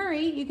you're in a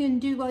hurry, you can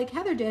do like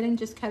Heather did and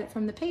just cut it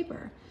from the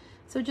paper.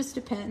 So it just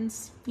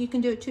depends. You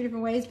can do it 2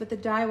 different ways, but the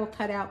die will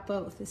cut out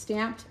both, the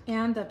stamped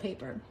and the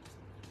paper.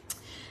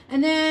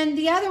 And then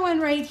the other one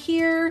right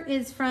here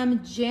is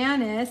from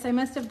Janice. I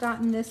must have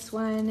gotten this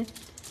one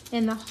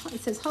in the, it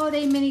says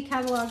Holiday Mini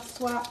Catalog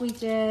Swap we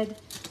did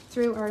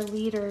through our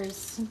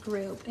leaders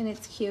group, and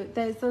it's cute.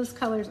 Those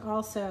colors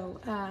also,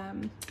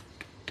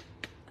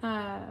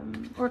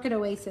 Orchid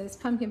Oasis,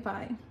 Pumpkin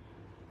Pie,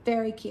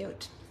 very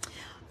cute.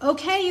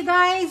 Okay, you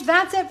guys,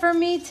 that's it for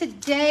me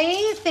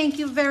today. Thank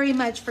you very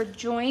much for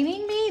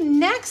joining me.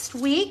 Next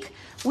week,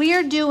 we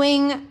are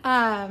doing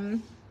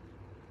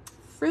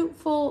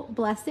Fruitful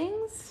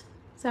Blessings.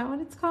 Is that what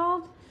it's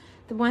called?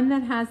 The one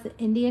that has the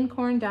Indian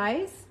corn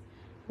dies.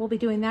 We'll be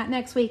doing that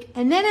next week.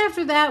 And then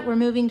after that, we're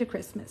moving to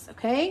Christmas,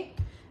 okay?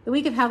 The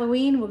week of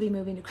Halloween, we'll be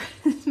moving to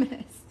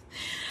Christmas.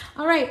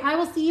 All right, I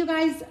will see you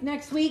guys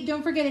next week.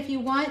 Don't forget, if you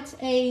want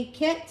a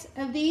kit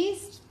of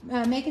these,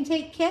 make and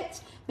take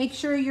kit, make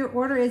sure your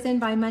order is in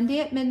by Monday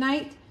at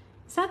midnight.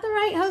 Is that the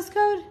right host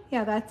code?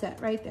 Yeah, that's it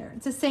right there.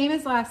 It's the same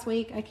as last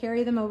week. I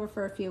carry them over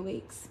for a few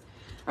weeks.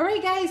 All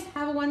right, guys,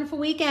 have a wonderful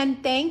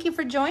weekend. Thank you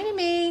for joining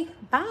me.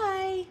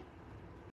 Bye.